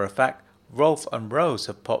 As a matter of fact, Rolf and Rose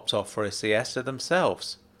have popped off for a siesta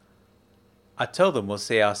themselves. I told them we'll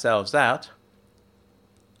see ourselves out."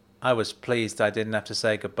 I was pleased I didn't have to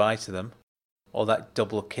say goodbye to them. All that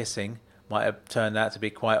double kissing might have turned out to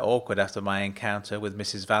be quite awkward after my encounter with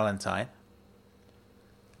Mrs. Valentine.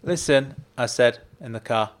 "Listen," I said in the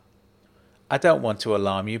car. "I don't want to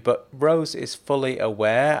alarm you, but Rose is fully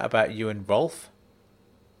aware about you and Rolf."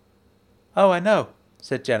 "Oh, I know,"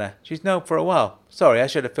 said Jenna. "She's known for a while. Sorry, I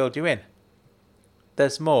should have filled you in."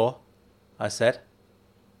 "There's more," I said.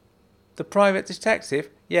 "The private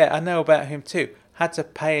detective? Yeah, I know about him too. Had to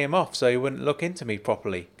pay him off so he wouldn't look into me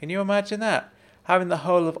properly. Can you imagine that? Having the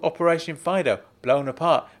whole of Operation Fido blown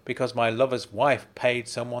apart because my lover's wife paid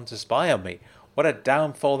someone to spy on me. What a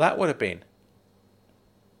downfall that would have been."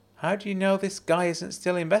 "How do you know this guy isn't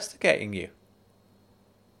still investigating you?"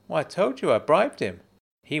 "Well, I told you I bribed him.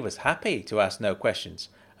 He was happy to ask no questions,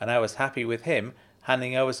 and I was happy with him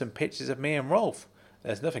handing over some pictures of me and Rolf.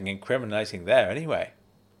 There's nothing incriminating there anyway."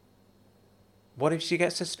 "What if she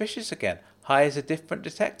gets suspicious again? Hires a different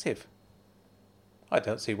detective?" "I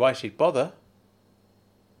don't see why she'd bother."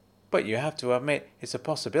 "But you have to admit it's a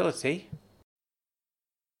possibility."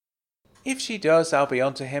 "If she does, I'll be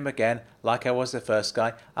on to him again, like I was the first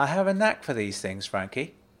guy. I have a knack for these things,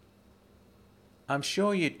 Frankie." "I'm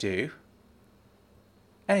sure you do."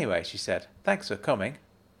 "Anyway," she said, "thanks for coming."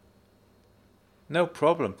 "No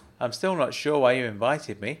problem. I'm still not sure why you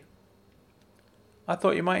invited me." "I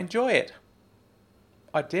thought you might enjoy it."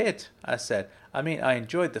 "I did," I said. "I mean, I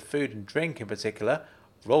enjoyed the food and drink in particular.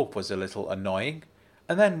 Rolf was a little annoying.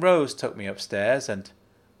 And then Rose took me upstairs and,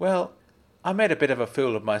 well, I made a bit of a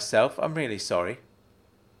fool of myself. I'm really sorry."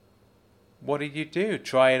 "What did you do?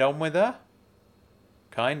 Try it on with her?"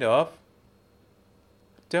 "Kind of."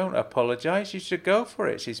 "Don't apologize. You should go for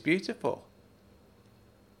it. She's beautiful."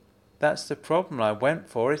 "That's the problem. I went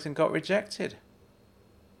for it and got rejected."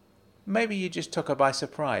 "Maybe you just took her by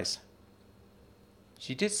surprise."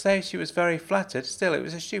 "She did say she was very flattered. Still, it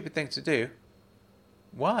was a stupid thing to do."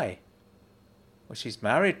 "Why?" "Well, she's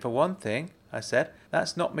married for one thing," I said.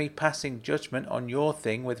 "That's not me passing judgment on your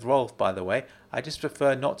thing with Rolf, by the way. I just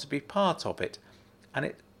prefer not to be part of it. And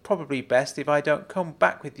it's probably best if I don't come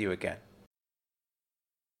back with you again."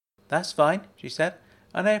 "That's fine," she said.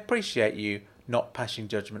 "And I appreciate you not passing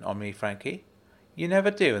judgment on me, Frankie. You never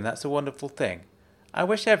do, and that's a wonderful thing. I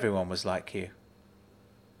wish everyone was like you."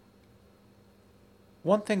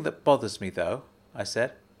 "One thing that bothers me, though," I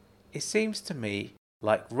said, "it seems to me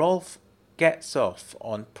like Rolf gets off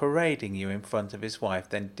on parading you in front of his wife,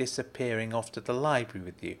 then disappearing off to the library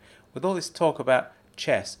with you. With all this talk about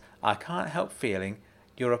chess, I can't help feeling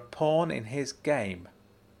you're a pawn in his game."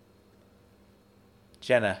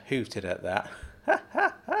 Jenna hooted at that.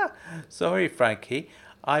 "Sorry, Frankie.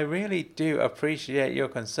 I really do appreciate your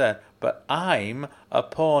concern, but I'm a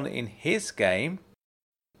pawn in his game.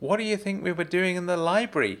 What do you think we were doing in the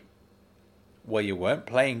library?" "Well, you weren't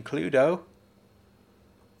playing Cluedo."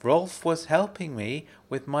 "Rolf was helping me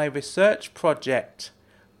with my research project,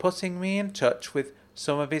 putting me in touch with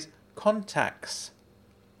some of his contacts.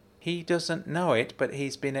 He doesn't know it, but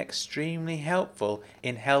he's been extremely helpful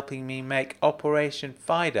in helping me make Operation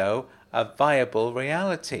Fido a viable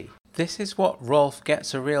reality. This is what Rolf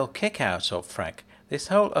gets a real kick out of, Frank. This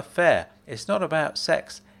whole affair is not about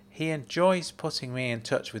sex. He enjoys putting me in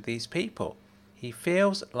touch with these people. He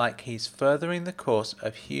feels like he's furthering the course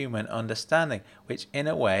of human understanding, which in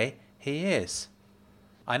a way he is.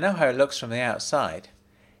 I know how it looks from the outside.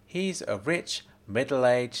 He's a rich,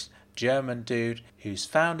 middle-aged German dude who's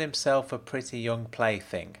found himself a pretty young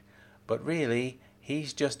plaything. But really,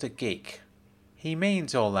 he's just a geek. He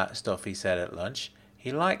means all that stuff he said at lunch.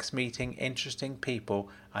 He likes meeting interesting people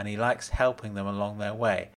and he likes helping them along their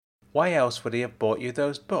way. Why else would he have bought you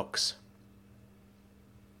those books?"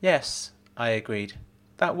 "Yes," I agreed.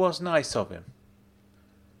 "That was nice of him."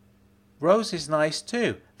 Rose is nice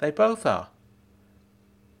too. They both are.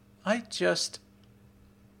 I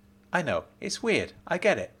know, it's weird. I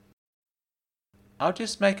get it. I'll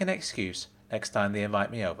just make an excuse next time they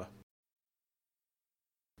invite me over.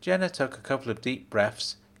 Jenna took a couple of deep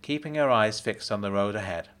breaths, keeping her eyes fixed on the road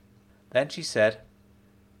ahead. Then she said,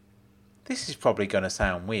 "This is probably going to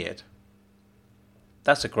sound weird."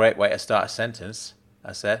 "That's a great way to start a sentence,"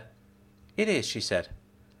 I said. "It is," she said.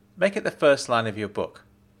 "Make it the first line of your book."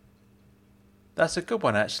 "That's a good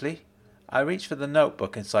one, actually." I reached for the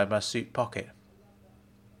notebook inside my suit pocket.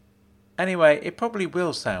 "Anyway, it probably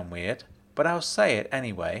will sound weird, but I'll say it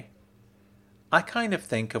anyway. I kind of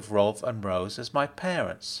think of Rolf and Rose as my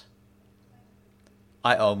parents."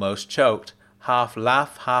 I almost choked, half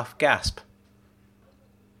laugh, half gasp.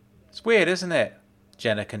 "It's weird, isn't it?"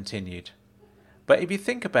 Jenna continued. "But if you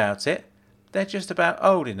think about it, they're just about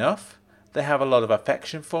old enough. They have a lot of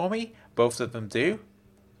affection for me, both of them do.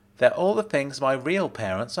 They're all the things my real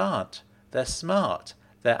parents aren't. They're smart,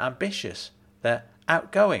 they're ambitious, they're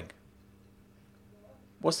outgoing."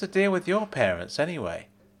 "What's the deal with your parents, anyway?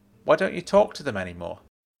 Why don't you talk to them anymore?"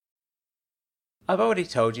 "I've already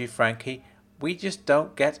told you, Frankie, we just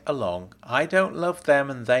don't get along. I don't love them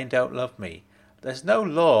and they don't love me. There's no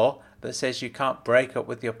law that says you can't break up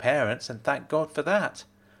with your parents, and thank God for that.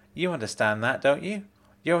 You understand that, don't you?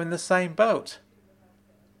 You're in the same boat."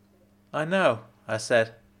 "I know," I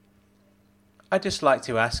said. "I'd just like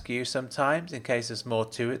to ask you sometimes, in case there's more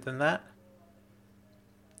to it than that."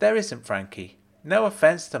 "There isn't, Frankie. No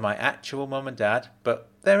offence to my actual mum and dad, but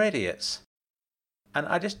they're idiots. And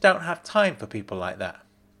I just don't have time for people like that."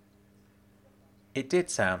 It did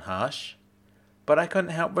sound harsh, but I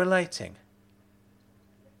couldn't help relating.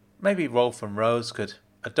 Maybe Rolf and Rose could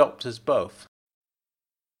adopt us both.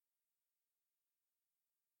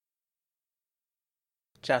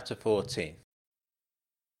 Chapter 14.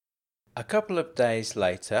 A couple of days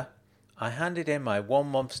later, I handed in my 1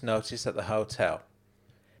 month's notice at the hotel.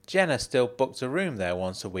 Jenna still booked a room there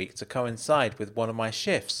once a week to coincide with one of my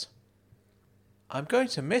shifts. "I'm going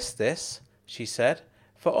to miss this," she said.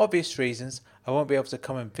 "For obvious reasons, I won't be able to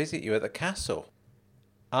come and visit you at the castle."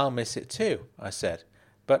 "I'll miss it too," I said,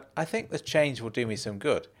 "but I think the change will do me some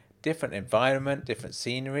good. Different environment, different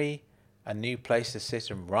scenery, a new place to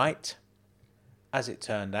sit and write." As it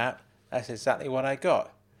turned out, that's exactly what I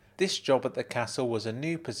got. This job at the castle was a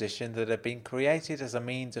new position that had been created as a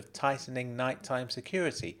means of tightening nighttime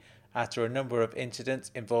security after a number of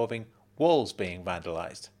incidents involving walls being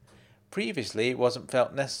vandalised. Previously, it wasn't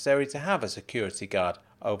felt necessary to have a security guard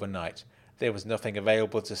overnight. There was nothing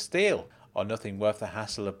available to steal, or nothing worth the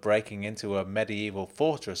hassle of breaking into a medieval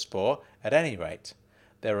fortress for, at any rate.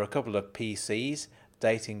 There were a couple of PCs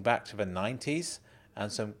dating back to the 90s,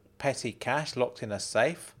 and some petty cash locked in a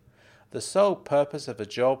safe. The sole purpose of the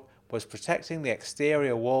job was protecting the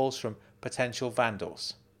exterior walls from potential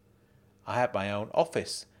vandals. I had my own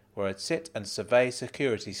office, where I'd sit and survey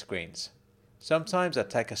security screens. Sometimes I'd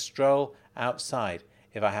take a stroll outside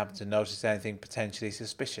if I happened to notice anything potentially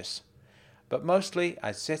suspicious. But mostly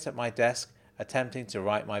I'd sit at my desk attempting to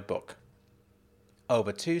write my book.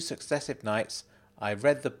 Over 2 successive nights I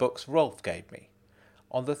read the books Rolf gave me.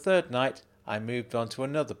 On the 3rd night I moved on to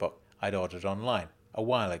another book I'd ordered online a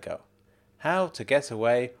while ago. How to Get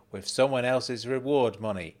Away with Someone Else's Reward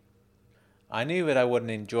Money. I knew that I wouldn't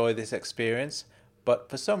enjoy this experience, but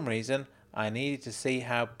for some reason I needed to see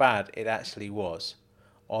how bad it actually was.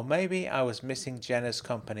 Or maybe I was missing Jenna's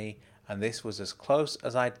company and this was as close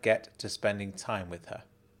as I'd get to spending time with her.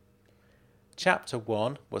 Chapter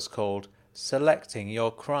 1 was called Selecting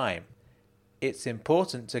Your Crime. "It's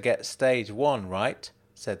important to get stage 1 right,"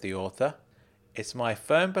 said the author. "It's my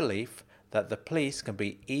firm belief that the police can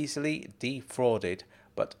be easily defrauded,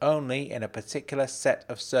 but only in a particular set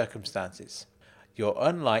of circumstances. You're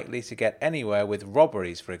unlikely to get anywhere with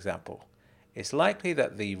robberies, for example. It's likely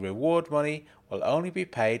that the reward money will only be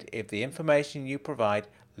paid if the information you provide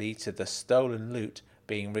leads to the stolen loot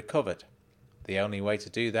being recovered. The only way to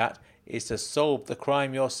do that is to solve the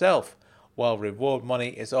crime yourself. While reward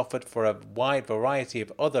money is offered for a wide variety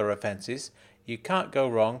of other offences, you can't go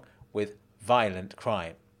wrong with violent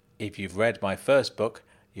crime. If you've read my first book,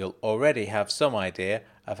 you'll already have some idea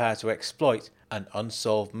of how to exploit an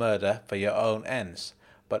unsolved murder for your own ends.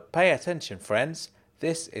 But pay attention, friends,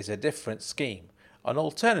 this is a different scheme, an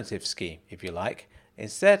alternative scheme, if you like.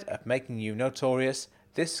 Instead of making you notorious,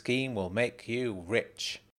 this scheme will make you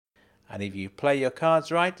rich. And if you play your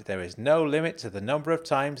cards right, there is no limit to the number of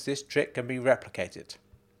times this trick can be replicated."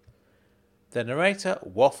 The narrator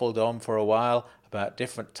waffled on for a while about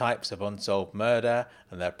different types of unsolved murder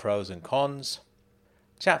and their pros and cons.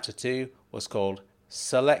 Chapter 2 was called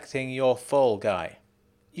selecting your fall guy.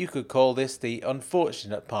 You could call this the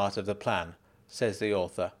unfortunate part of the plan, says the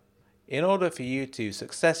author. In order for you to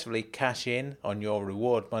successfully cash in on your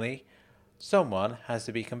reward money, someone has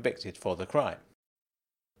to be convicted for the crime.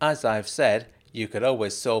 As I've said, you could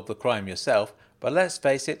always solve the crime yourself, but let's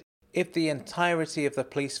face it, if the entirety of the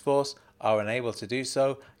police force are unable to do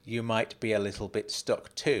so, you might be a little bit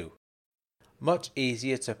stuck too. Much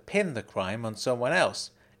easier to pin the crime on someone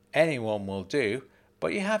else. Anyone will do,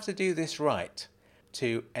 but you have to do this right.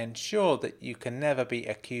 To ensure that you can never be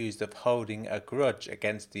accused of holding a grudge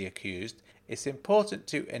against the accused, it's important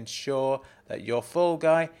to ensure that your fall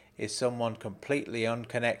guy is someone completely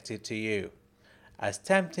unconnected to you. As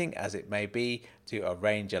tempting as it may be to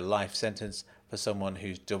arrange a life sentence for someone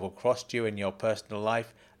who's double-crossed you in your personal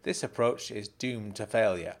life, this approach is doomed to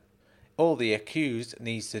failure. All the accused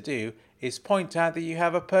needs to do is point out that you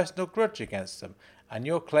have a personal grudge against them, and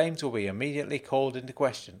your claims will be immediately called into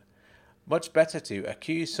question. Much better to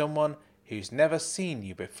accuse someone who's never seen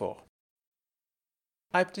you before.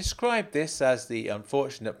 I've described this as the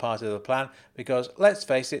unfortunate part of the plan because, let's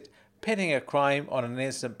face it, pinning a crime on an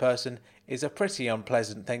innocent person is a pretty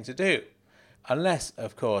unpleasant thing to do. Unless,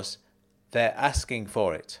 of course, they're asking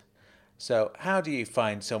for it. So how do you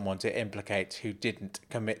find someone to implicate who didn't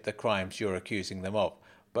commit the crimes you're accusing them of,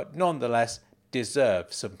 but nonetheless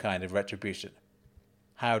deserve some kind of retribution?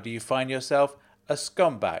 How do you find yourself a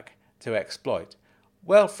scumbag to exploit?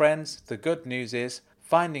 Well, friends, the good news is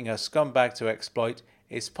finding a scumbag to exploit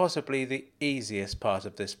is possibly the easiest part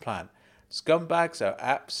of this plan. Scumbags are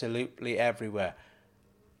absolutely everywhere.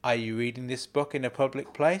 Are you reading this book in a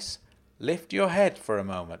public place? Lift your head for a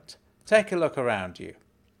moment. Take a look around you.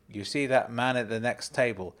 You see that man at the next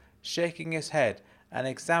table, shaking his head and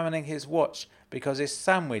examining his watch because his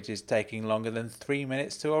sandwich is taking longer than 3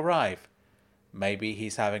 minutes to arrive. Maybe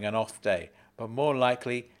he's having an off day, but more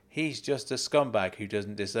likely he's just a scumbag who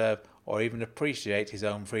doesn't deserve or even appreciate his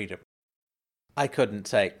own freedom. I couldn't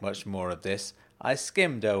take much more of this. I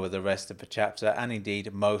skimmed over the rest of the chapter and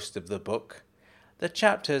indeed most of the book. The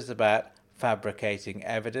chapters about fabricating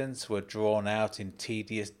evidence were drawn out in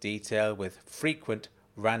tedious detail with frequent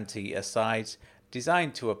ranty asides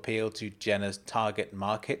designed to appeal to Jenna's target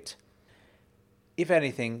market. If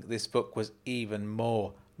anything, this book was even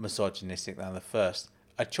more misogynistic than the first.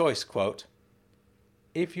 A choice quote: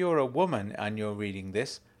 "If you're a woman and you're reading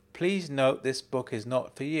this, please note this book is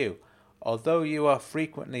not for you. Although you are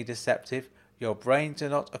frequently deceptive, your brains are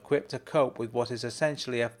not equipped to cope with what is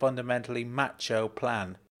essentially a fundamentally macho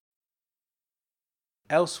plan."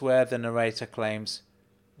 Elsewhere, the narrator claims,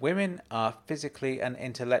 "Women are physically and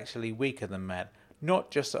intellectually weaker than men,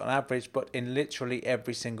 not just on average, but in literally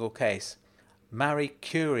every single case. Marie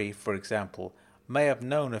Curie, for example, may have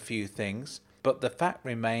known a few things, but the fact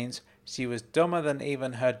remains she was dumber than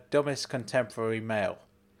even her dumbest contemporary male.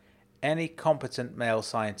 Any competent male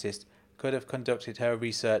scientist could have conducted her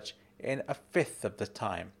research in a fifth of the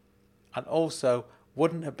time, and also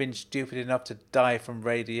wouldn't have been stupid enough to die from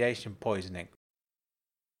radiation poisoning."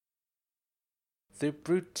 The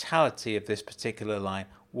brutality of this particular line,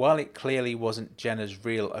 while it clearly wasn't Jenna's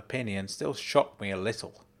real opinion, still shocked me a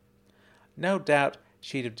little. No doubt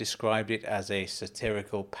she'd have described it as a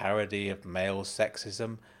satirical parody of male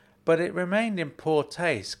sexism, but it remained in poor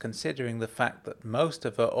taste considering the fact that most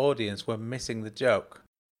of her audience were missing the joke.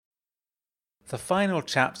 The final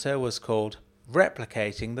chapter was called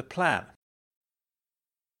Replicating the Plan.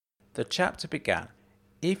 The chapter began,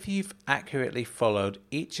 "If you've accurately followed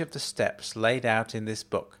each of the steps laid out in this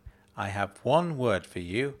book, I have one word for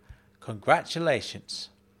you: congratulations.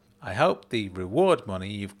 I hope the reward money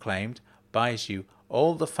you've claimed buys you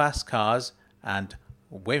all the fast cars and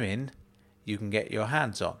women you can get your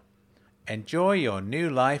hands on. Enjoy your new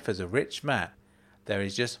life as a rich man. There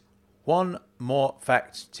is just one more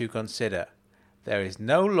fact to consider. There is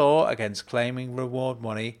no law against claiming reward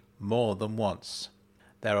money more than once.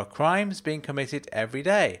 There are crimes being committed every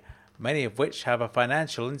day, many of which have a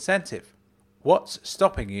financial incentive. What's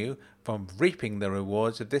stopping you from reaping the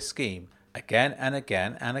rewards of this scheme again and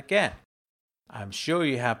again and again? I'm sure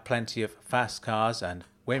you have plenty of fast cars and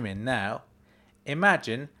women now.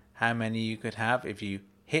 Imagine how many you could have if you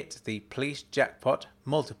hit the police jackpot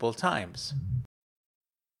multiple times."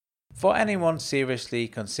 For anyone seriously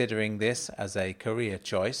considering this as a career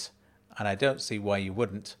choice, and I don't see why you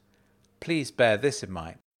wouldn't, please bear this in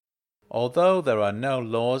mind. Although there are no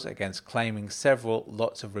laws against claiming several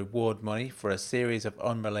lots of reward money for a series of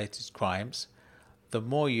unrelated crimes, the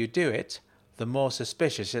more you do it, the more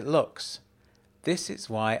suspicious it looks. This is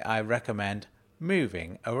why I recommend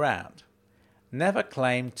moving around. Never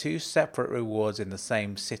claim two separate rewards in the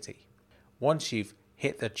same city. Once you've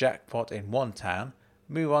hit the jackpot in one town,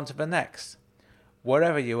 move on to the next.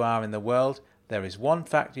 Wherever you are in the world, there is one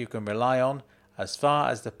fact you can rely on. As far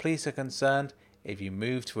as the police are concerned, if you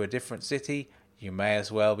move to a different city, you may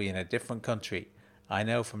as well be in a different country. I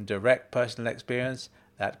know from direct personal experience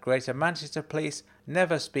that Greater Manchester Police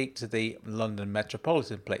never speak to the London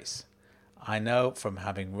Metropolitan Police. I know from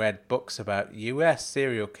having read books about US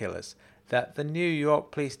serial killers that the New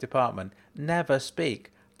York Police Department never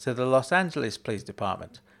speak to the Los Angeles Police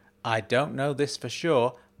Department. I don't know this for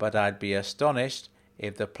sure, but I'd be astonished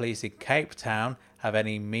if the police in Cape Town have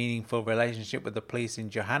any meaningful relationship with the police in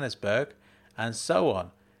Johannesburg, and so on.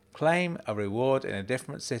 Claim a reward in a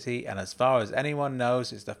different city, and as far as anyone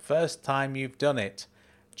knows, it's the first time you've done it.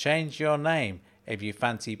 Change your name if you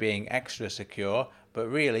fancy being extra secure, but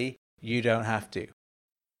really, you don't have to.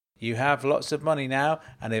 You have lots of money now,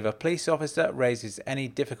 and if a police officer raises any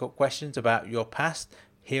difficult questions about your past,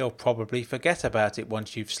 he'll probably forget about it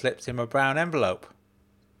once you've slipped him a brown envelope.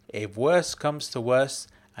 If worse comes to worse,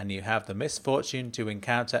 and you have the misfortune to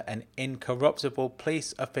encounter an incorruptible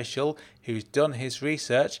police official who's done his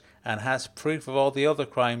research and has proof of all the other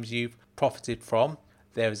crimes you've profited from,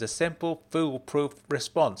 there is a simple, foolproof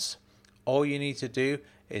response. All you need to do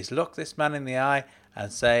is look this man in the eye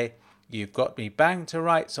and say, "You've got me banged to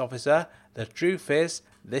rights, officer. The truth is,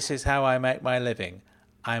 this is how I make my living.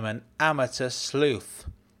 I'm an amateur sleuth,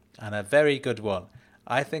 and a very good one.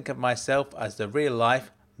 I think of myself as the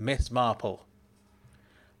real-life Miss Marple."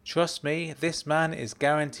 Trust me, this man is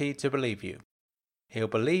guaranteed to believe you. He'll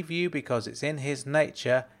believe you because it's in his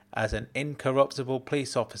nature as an incorruptible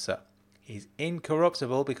police officer. He's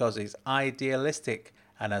incorruptible because he's idealistic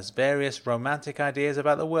and has various romantic ideas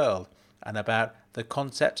about the world and about the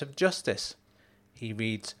concept of justice. He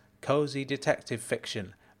reads cosy detective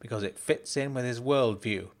fiction because it fits in with his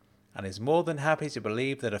worldview, and is more than happy to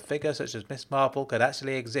believe that a figure such as Miss Marple could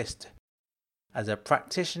actually exist. As a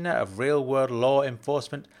practitioner of real-world law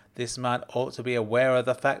enforcement, this man ought to be aware of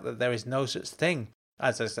the fact that there is no such thing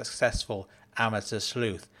as a successful amateur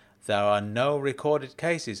sleuth. There are no recorded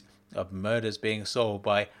cases of murders being solved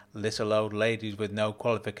by little old ladies with no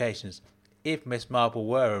qualifications. If Miss Marple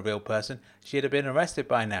were a real person, she'd have been arrested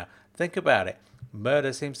by now. Think about it.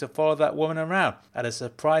 Murder seems to follow that woman around at a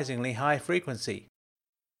surprisingly high frequency.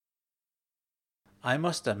 I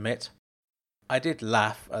must admit, I did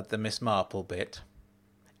laugh at the Miss Marple bit.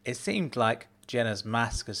 It seemed like Jenna's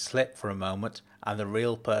mask had slipped for a moment and the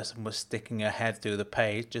real person was sticking her head through the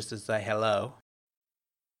page just to say hello.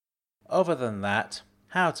 Other than that,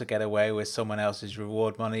 how to get away with someone else's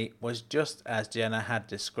reward money was just as Jenna had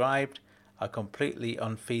described, a completely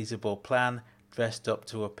unfeasible plan dressed up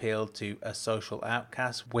to appeal to a social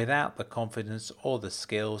outcast without the confidence or the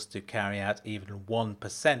skills to carry out even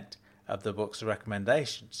 1% of the book's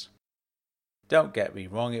recommendations. Don't get me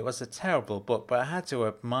wrong, it was a terrible book, but I had to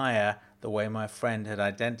admire the way my friend had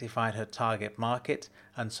identified her target market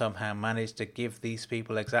and somehow managed to give these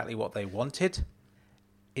people exactly what they wanted.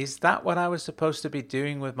 Is that what I was supposed to be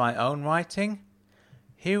doing with my own writing?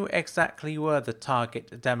 Who exactly were the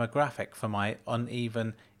target demographic for my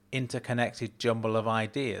uneven, interconnected jumble of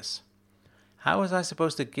ideas? How was I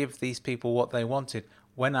supposed to give these people what they wanted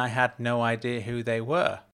when I had no idea who they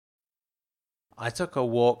were? I took a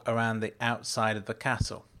walk around the outside of the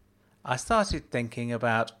castle. I started thinking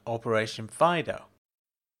about Operation Fido.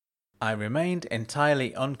 I remained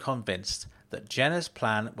entirely unconvinced that Jenna's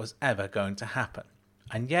plan was ever going to happen,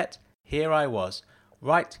 and yet here I was,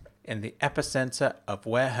 right in the epicenter of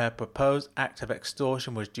where her proposed act of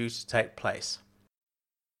extortion was due to take place.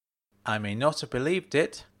 I may not have believed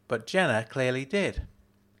it, but Jenna clearly did.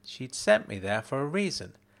 She'd sent me there for a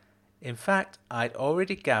reason. In fact, I'd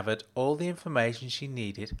already gathered all the information she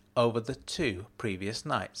needed over the 2 previous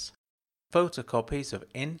nights. Photocopies of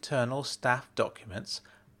internal staff documents,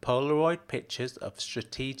 Polaroid pictures of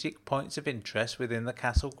strategic points of interest within the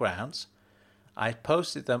castle grounds. I'd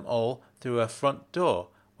posted them all through her front door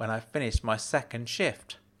when I finished my second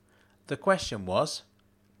shift. The question was,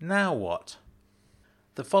 now what?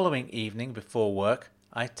 The following evening before work,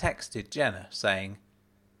 I texted Jenna saying,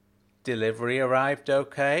 "Delivery arrived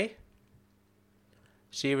okay?"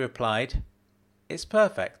 She replied, "It's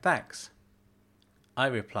perfect, thanks." I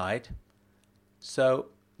replied, "So,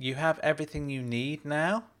 you have everything you need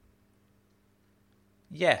now?"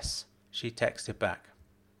 "Yes," she texted back.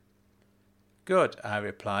 "Good," I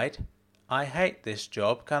replied. "I hate this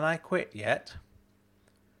job. Can I quit yet?"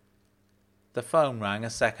 The phone rang a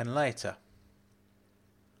second later.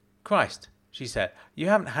 "Christ," she said, "you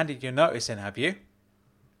haven't handed your notice in, have you?"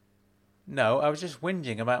 "No, I was just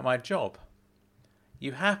whinging about my job."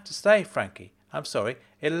 "You have to stay, Frankie. I'm sorry,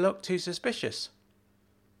 it'll look too suspicious."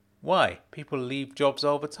 Why? People leave jobs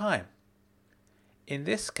all the time. In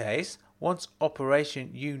this case, once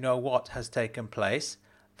Operation You Know What has taken place,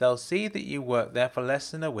 they'll see that you work there for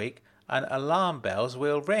less than a week and alarm bells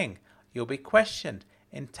will ring. You'll be questioned,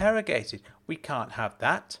 interrogated. We can't have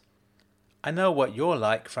that. I know what you're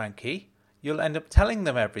like, Frankie. You'll end up telling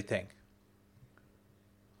them everything.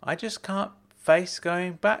 I just can't face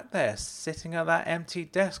going back there, sitting at that empty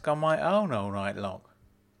desk on my own all night long.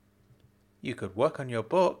 You could work on your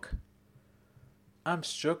book. I'm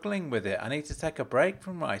struggling with it. I need to take a break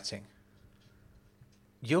from writing.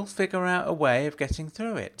 You'll figure out a way of getting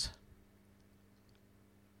through it.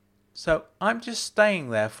 So I'm just staying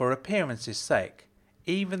there for appearance's sake,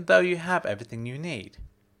 even though you have everything you need.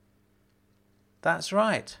 That's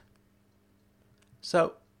right.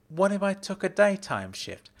 So what if I took a daytime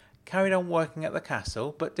shift, carried on working at the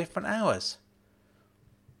castle, but different hours?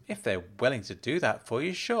 If they're willing to do that for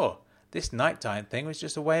you, sure. This nighttime thing was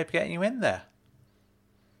just a way of getting you in there.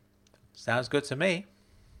 Sounds good to me.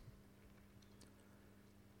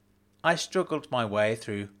 I struggled my way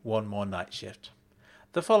through one more night shift.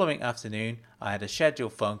 The following afternoon, I had a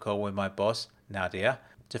scheduled phone call with my boss, Nadia,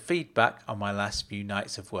 to feed back on my last few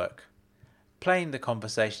nights of work. Playing the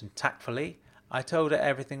conversation tactfully, I told her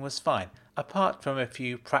everything was fine, apart from a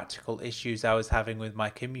few practical issues I was having with my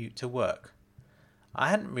commute to work. I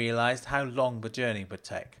hadn't realised how long the journey would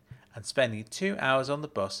take, and spending 2 hours on the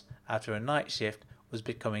bus after a night shift was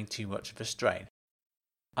becoming too much of a strain.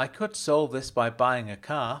 I could solve this by buying a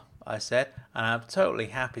car, I said, and I'm totally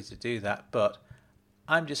happy to do that, but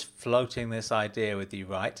I'm just floating this idea with you,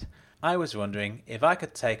 right? I was wondering if I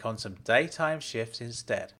could take on some daytime shifts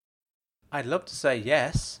instead. I'd love to say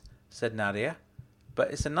yes, said Nadia,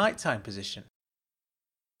 but it's a nighttime position.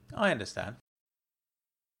 I understand.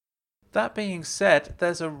 That being said,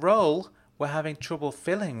 there's a role we're having trouble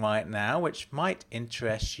filling right now which might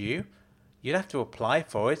interest you. You'd have to apply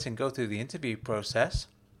for it and go through the interview process.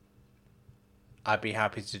 I'd be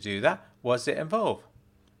happy to do that. What does it involve?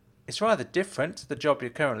 It's rather different to the job you're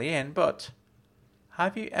currently in, but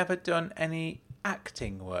have you ever done any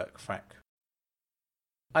acting work, Frank?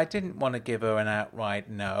 I didn't want to give her an outright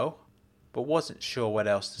no, but wasn't sure what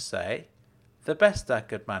else to say. The best I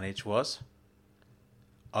could manage was,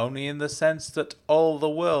 only in the sense that all the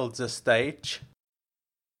world's a stage.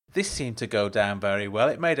 This seemed to go down very well.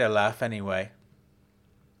 It made her laugh anyway.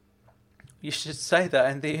 You should say that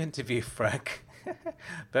in the interview, Frank.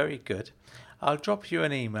 Very good. I'll drop you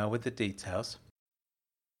an email with the details.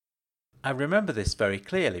 I remember this very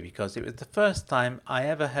clearly because it was the first time I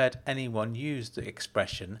ever heard anyone use the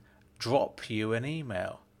expression drop you an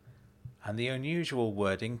email, and the unusual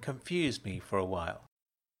wording confused me for a while.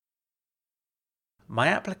 My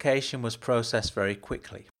application was processed very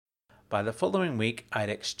quickly. By the following week, I'd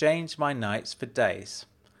exchanged my nights for days.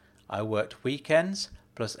 I worked weekends,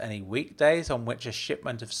 plus any weekdays on which a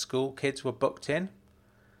shipment of school kids were booked in.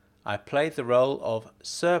 I played the role of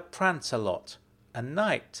Sir Prancelot, a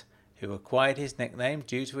knight who acquired his nickname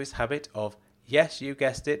due to his habit of, yes, you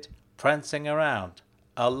guessed it, prancing around.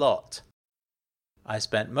 A lot. I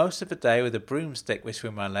spent most of the day with a broomstick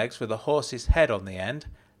between my legs with a horse's head on the end,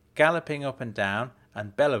 galloping up and down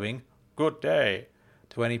and bellowing, "Good day,"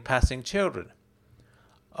 to any passing children.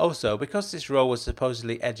 Also, because this role was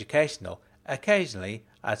supposedly educational, occasionally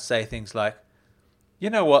I'd say things like, "You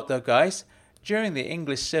know what though, guys? During the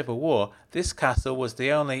English Civil War, this castle was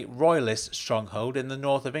the only royalist stronghold in the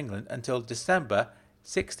north of England until December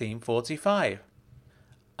 1645.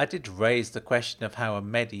 I did raise the question of how a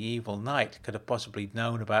medieval knight could have possibly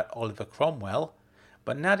known about Oliver Cromwell,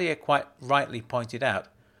 but Nadia quite rightly pointed out,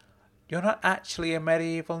 "You're not actually a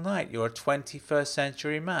medieval knight, you're a 21st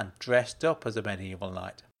century man dressed up as a medieval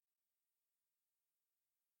knight."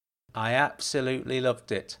 I absolutely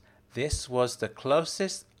loved it. This was the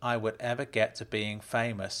closest I would ever get to being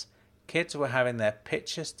famous. Kids were having their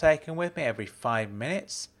pictures taken with me every 5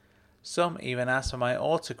 minutes. Some even asked for my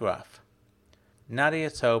autograph. Nadia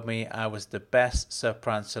told me I was the best Sir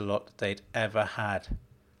Prancelot they'd ever had.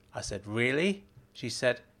 I said, "Really?" She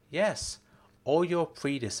said, "Yes. All your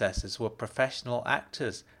predecessors were professional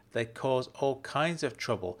actors. They cause all kinds of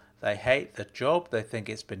trouble. They hate the job. They think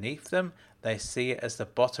it's beneath them. They see it as the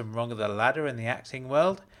bottom rung of the ladder in the acting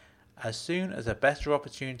world. As soon as a better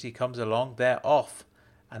opportunity comes along, they're off.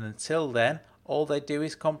 And until then, all they do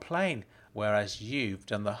is complain, whereas you've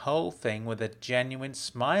done the whole thing with a genuine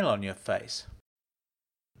smile on your face."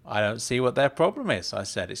 "I don't see what their problem is," I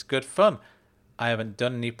said. "It's good fun. I haven't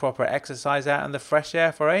done any proper exercise out in the fresh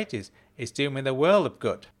air for ages. It's doing me the world of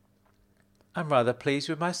good." "I'm rather pleased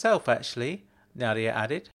with myself, actually," Nadia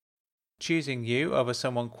added. "Choosing you over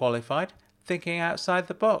someone qualified. thinking outside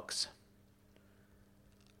the box.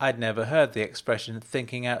 I'd never heard the expression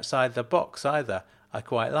thinking outside the box either. I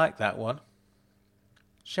quite like that one.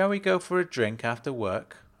 Shall we go for a drink after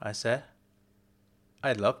work? I said.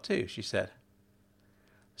 I'd love to, she said.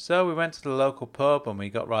 So we went to the local pub and we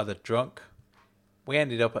got rather drunk. We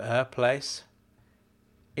ended up at her place.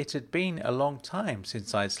 It had been a long time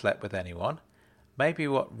since I'd slept with anyone. Maybe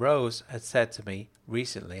what Rose had said to me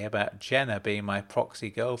recently about Jenna being my proxy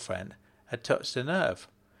girlfriend had touched a nerve.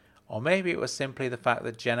 Or maybe it was simply the fact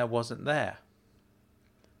that Jenna wasn't there.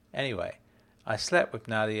 Anyway, I slept with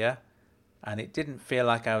Nadia, and it didn't feel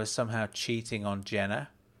like I was somehow cheating on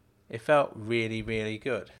Jenna. It felt really, really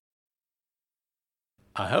good.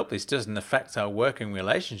 I hope this doesn't affect our working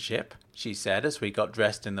relationship, she said as we got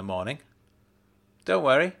dressed in the morning. Don't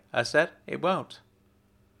worry, I said, it won't.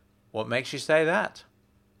 What makes you say that?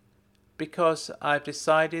 Because I've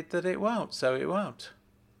decided that it won't, so it won't.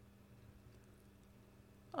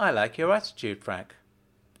 I like your attitude, Frank.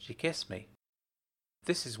 She kissed me.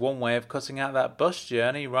 This is one way of cutting out that bus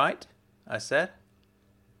journey, right? I said.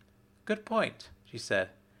 Good point, she said.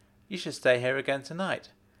 You should stay here again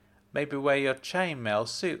tonight. Maybe wear your chainmail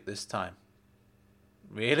suit this time.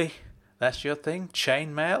 Really? That's your thing?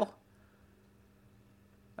 Chainmail?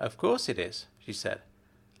 Of course it is, she said.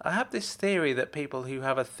 I have this theory that people who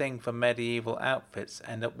have a thing for medieval outfits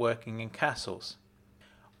end up working in castles.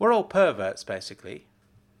 We're all perverts, basically.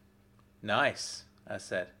 Nice, I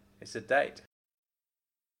said. It's a date.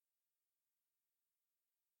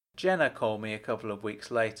 Jenna called me a couple of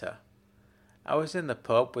weeks later. I was in the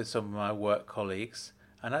pub with some of my work colleagues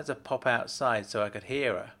and had to pop outside so I could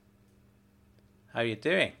hear her. How you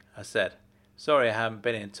doing? I said. Sorry I haven't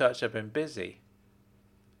been in touch, I've been busy.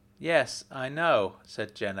 Yes, I know,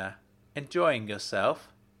 said Jenna. Enjoying yourself?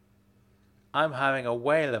 I'm having a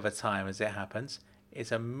whale of a time as it happens.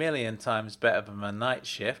 It's 1,000,000 times better than my night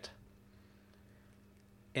shift.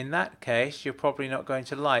 In that case, you're probably not going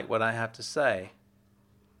to like what I have to say.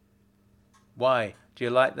 Why? Do you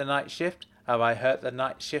like the night shift? Have I hurt the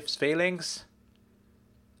night shift's feelings?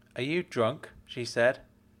 Are you drunk? She said.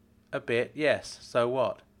 A bit, yes. So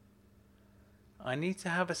what? I need to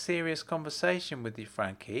have a serious conversation with you,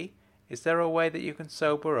 Frankie. Is there a way that you can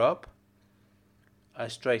sober up? I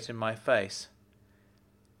straightened my face.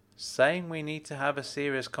 Saying we need to have a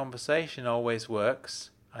serious conversation always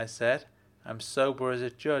works, I said. I'm sober as a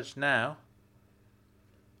judge now.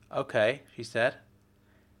 Okay, she said.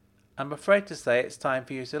 I'm afraid to say it's time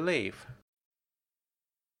for you to leave.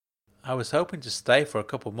 I was hoping to stay for a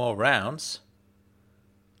couple more rounds.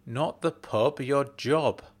 Not the pub, your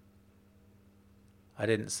job. I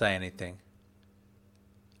didn't say anything.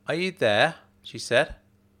 Are you there? She said.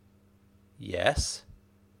 Yes.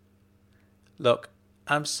 Look,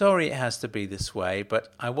 I'm sorry it has to be this way,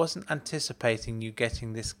 but I wasn't anticipating you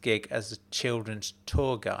getting this gig as a children's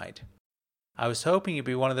tour guide. I was hoping you'd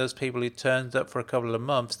be one of those people who turns up for a couple of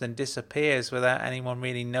months, then disappears without anyone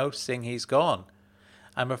really noticing he's gone.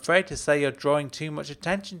 I'm afraid to say you're drawing too much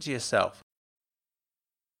attention to yourself.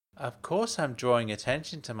 Of course I'm drawing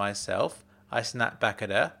attention to myself, I snapped back at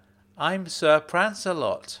her. I'm Sir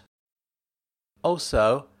Prancelot.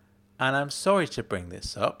 Also, and I'm sorry to bring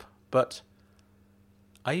this up, but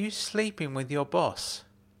are you sleeping with your boss?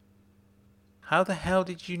 How the hell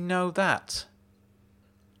did you know that?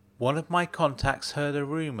 One of my contacts heard a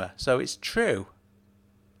rumour, so it's true.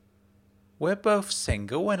 We're both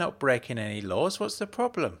single, we're not breaking any laws, what's the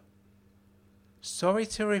problem? Sorry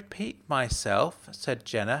to repeat myself, said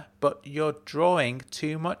Jenna, but you're drawing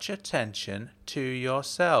too much attention to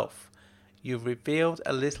yourself. You've revealed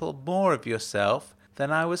a little more of yourself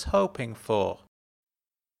than I was hoping for.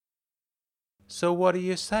 So what are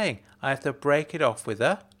you saying? I have to break it off with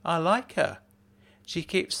her? I like her. She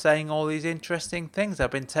keeps saying all these interesting things. I've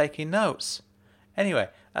been taking notes. Anyway,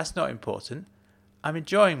 that's not important. I'm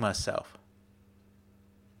enjoying myself.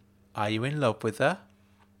 Are you in love with her?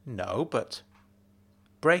 No, but...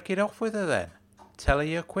 Break it off with her then. Tell her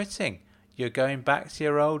you're quitting. You're going back to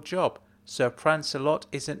your old job. Sir Prancelot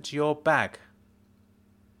isn't your bag.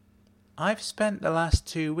 I've spent the last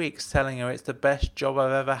 2 weeks telling her it's the best job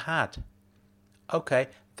I've ever had. Okay,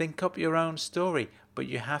 think up your own story, but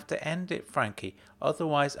you have to end it, Frankie.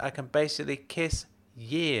 Otherwise I can basically kiss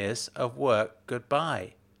years of work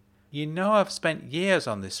goodbye. You know I've spent years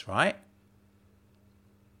on this, right?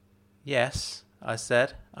 Yes, I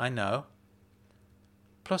said, I know.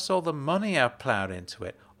 Plus all the money I've ploughed into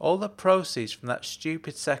it, all the proceeds from that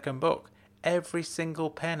stupid second book, every single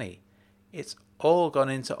penny. It's all gone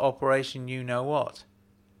into Operation You-Know-What.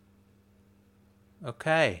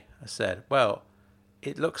 Okay, I said. Well,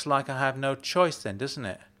 it looks like I have no choice then, doesn't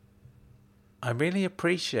it? I really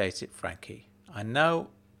appreciate it, Frankie. I know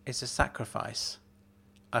it's a sacrifice.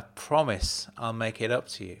 I promise I'll make it up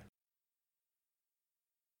to you.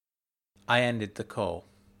 I ended the call.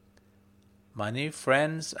 My new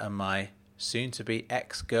friends and my soon-to-be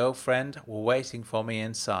ex-girlfriend were waiting for me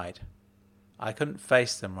inside. I couldn't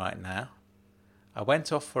face them right now. I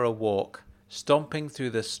went off for a walk, stomping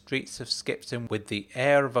through the streets of Skipton with the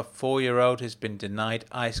air of a 4-year-old who's been denied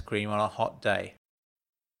ice cream on a hot day.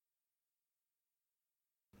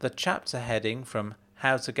 The chapter heading from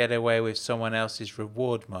How to Get Away with Someone Else's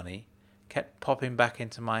Reward Money kept popping back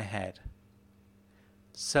into my head.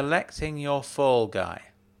 Selecting your fall guy.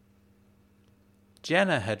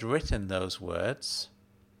 Jenna had written those words.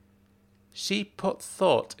 She put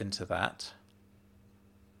thought into that.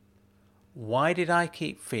 Why did I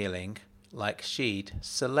keep feeling like she'd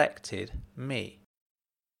selected me?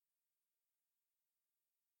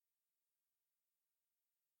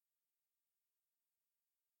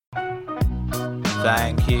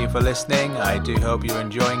 Thank you for listening. I do hope you're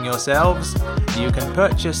enjoying yourselves. You can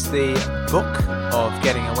purchase the book of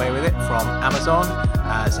Getting Away With It from Amazon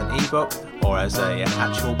as an ebook or as an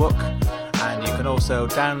actual book. And you can also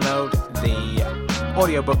download the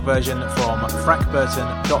audiobook version from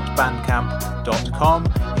frankburton.bandcamp.com.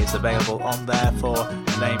 It's available on there for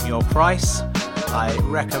Name Your Price. I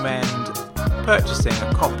recommend purchasing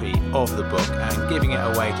a copy of the book and giving it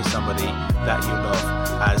away to somebody that you love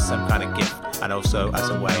as some kind of gift, and also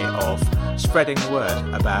as a way of spreading the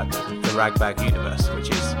word about the Ragbag universe,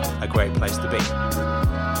 which is a great place to be.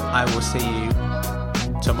 I will see you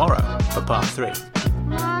tomorrow for part 3.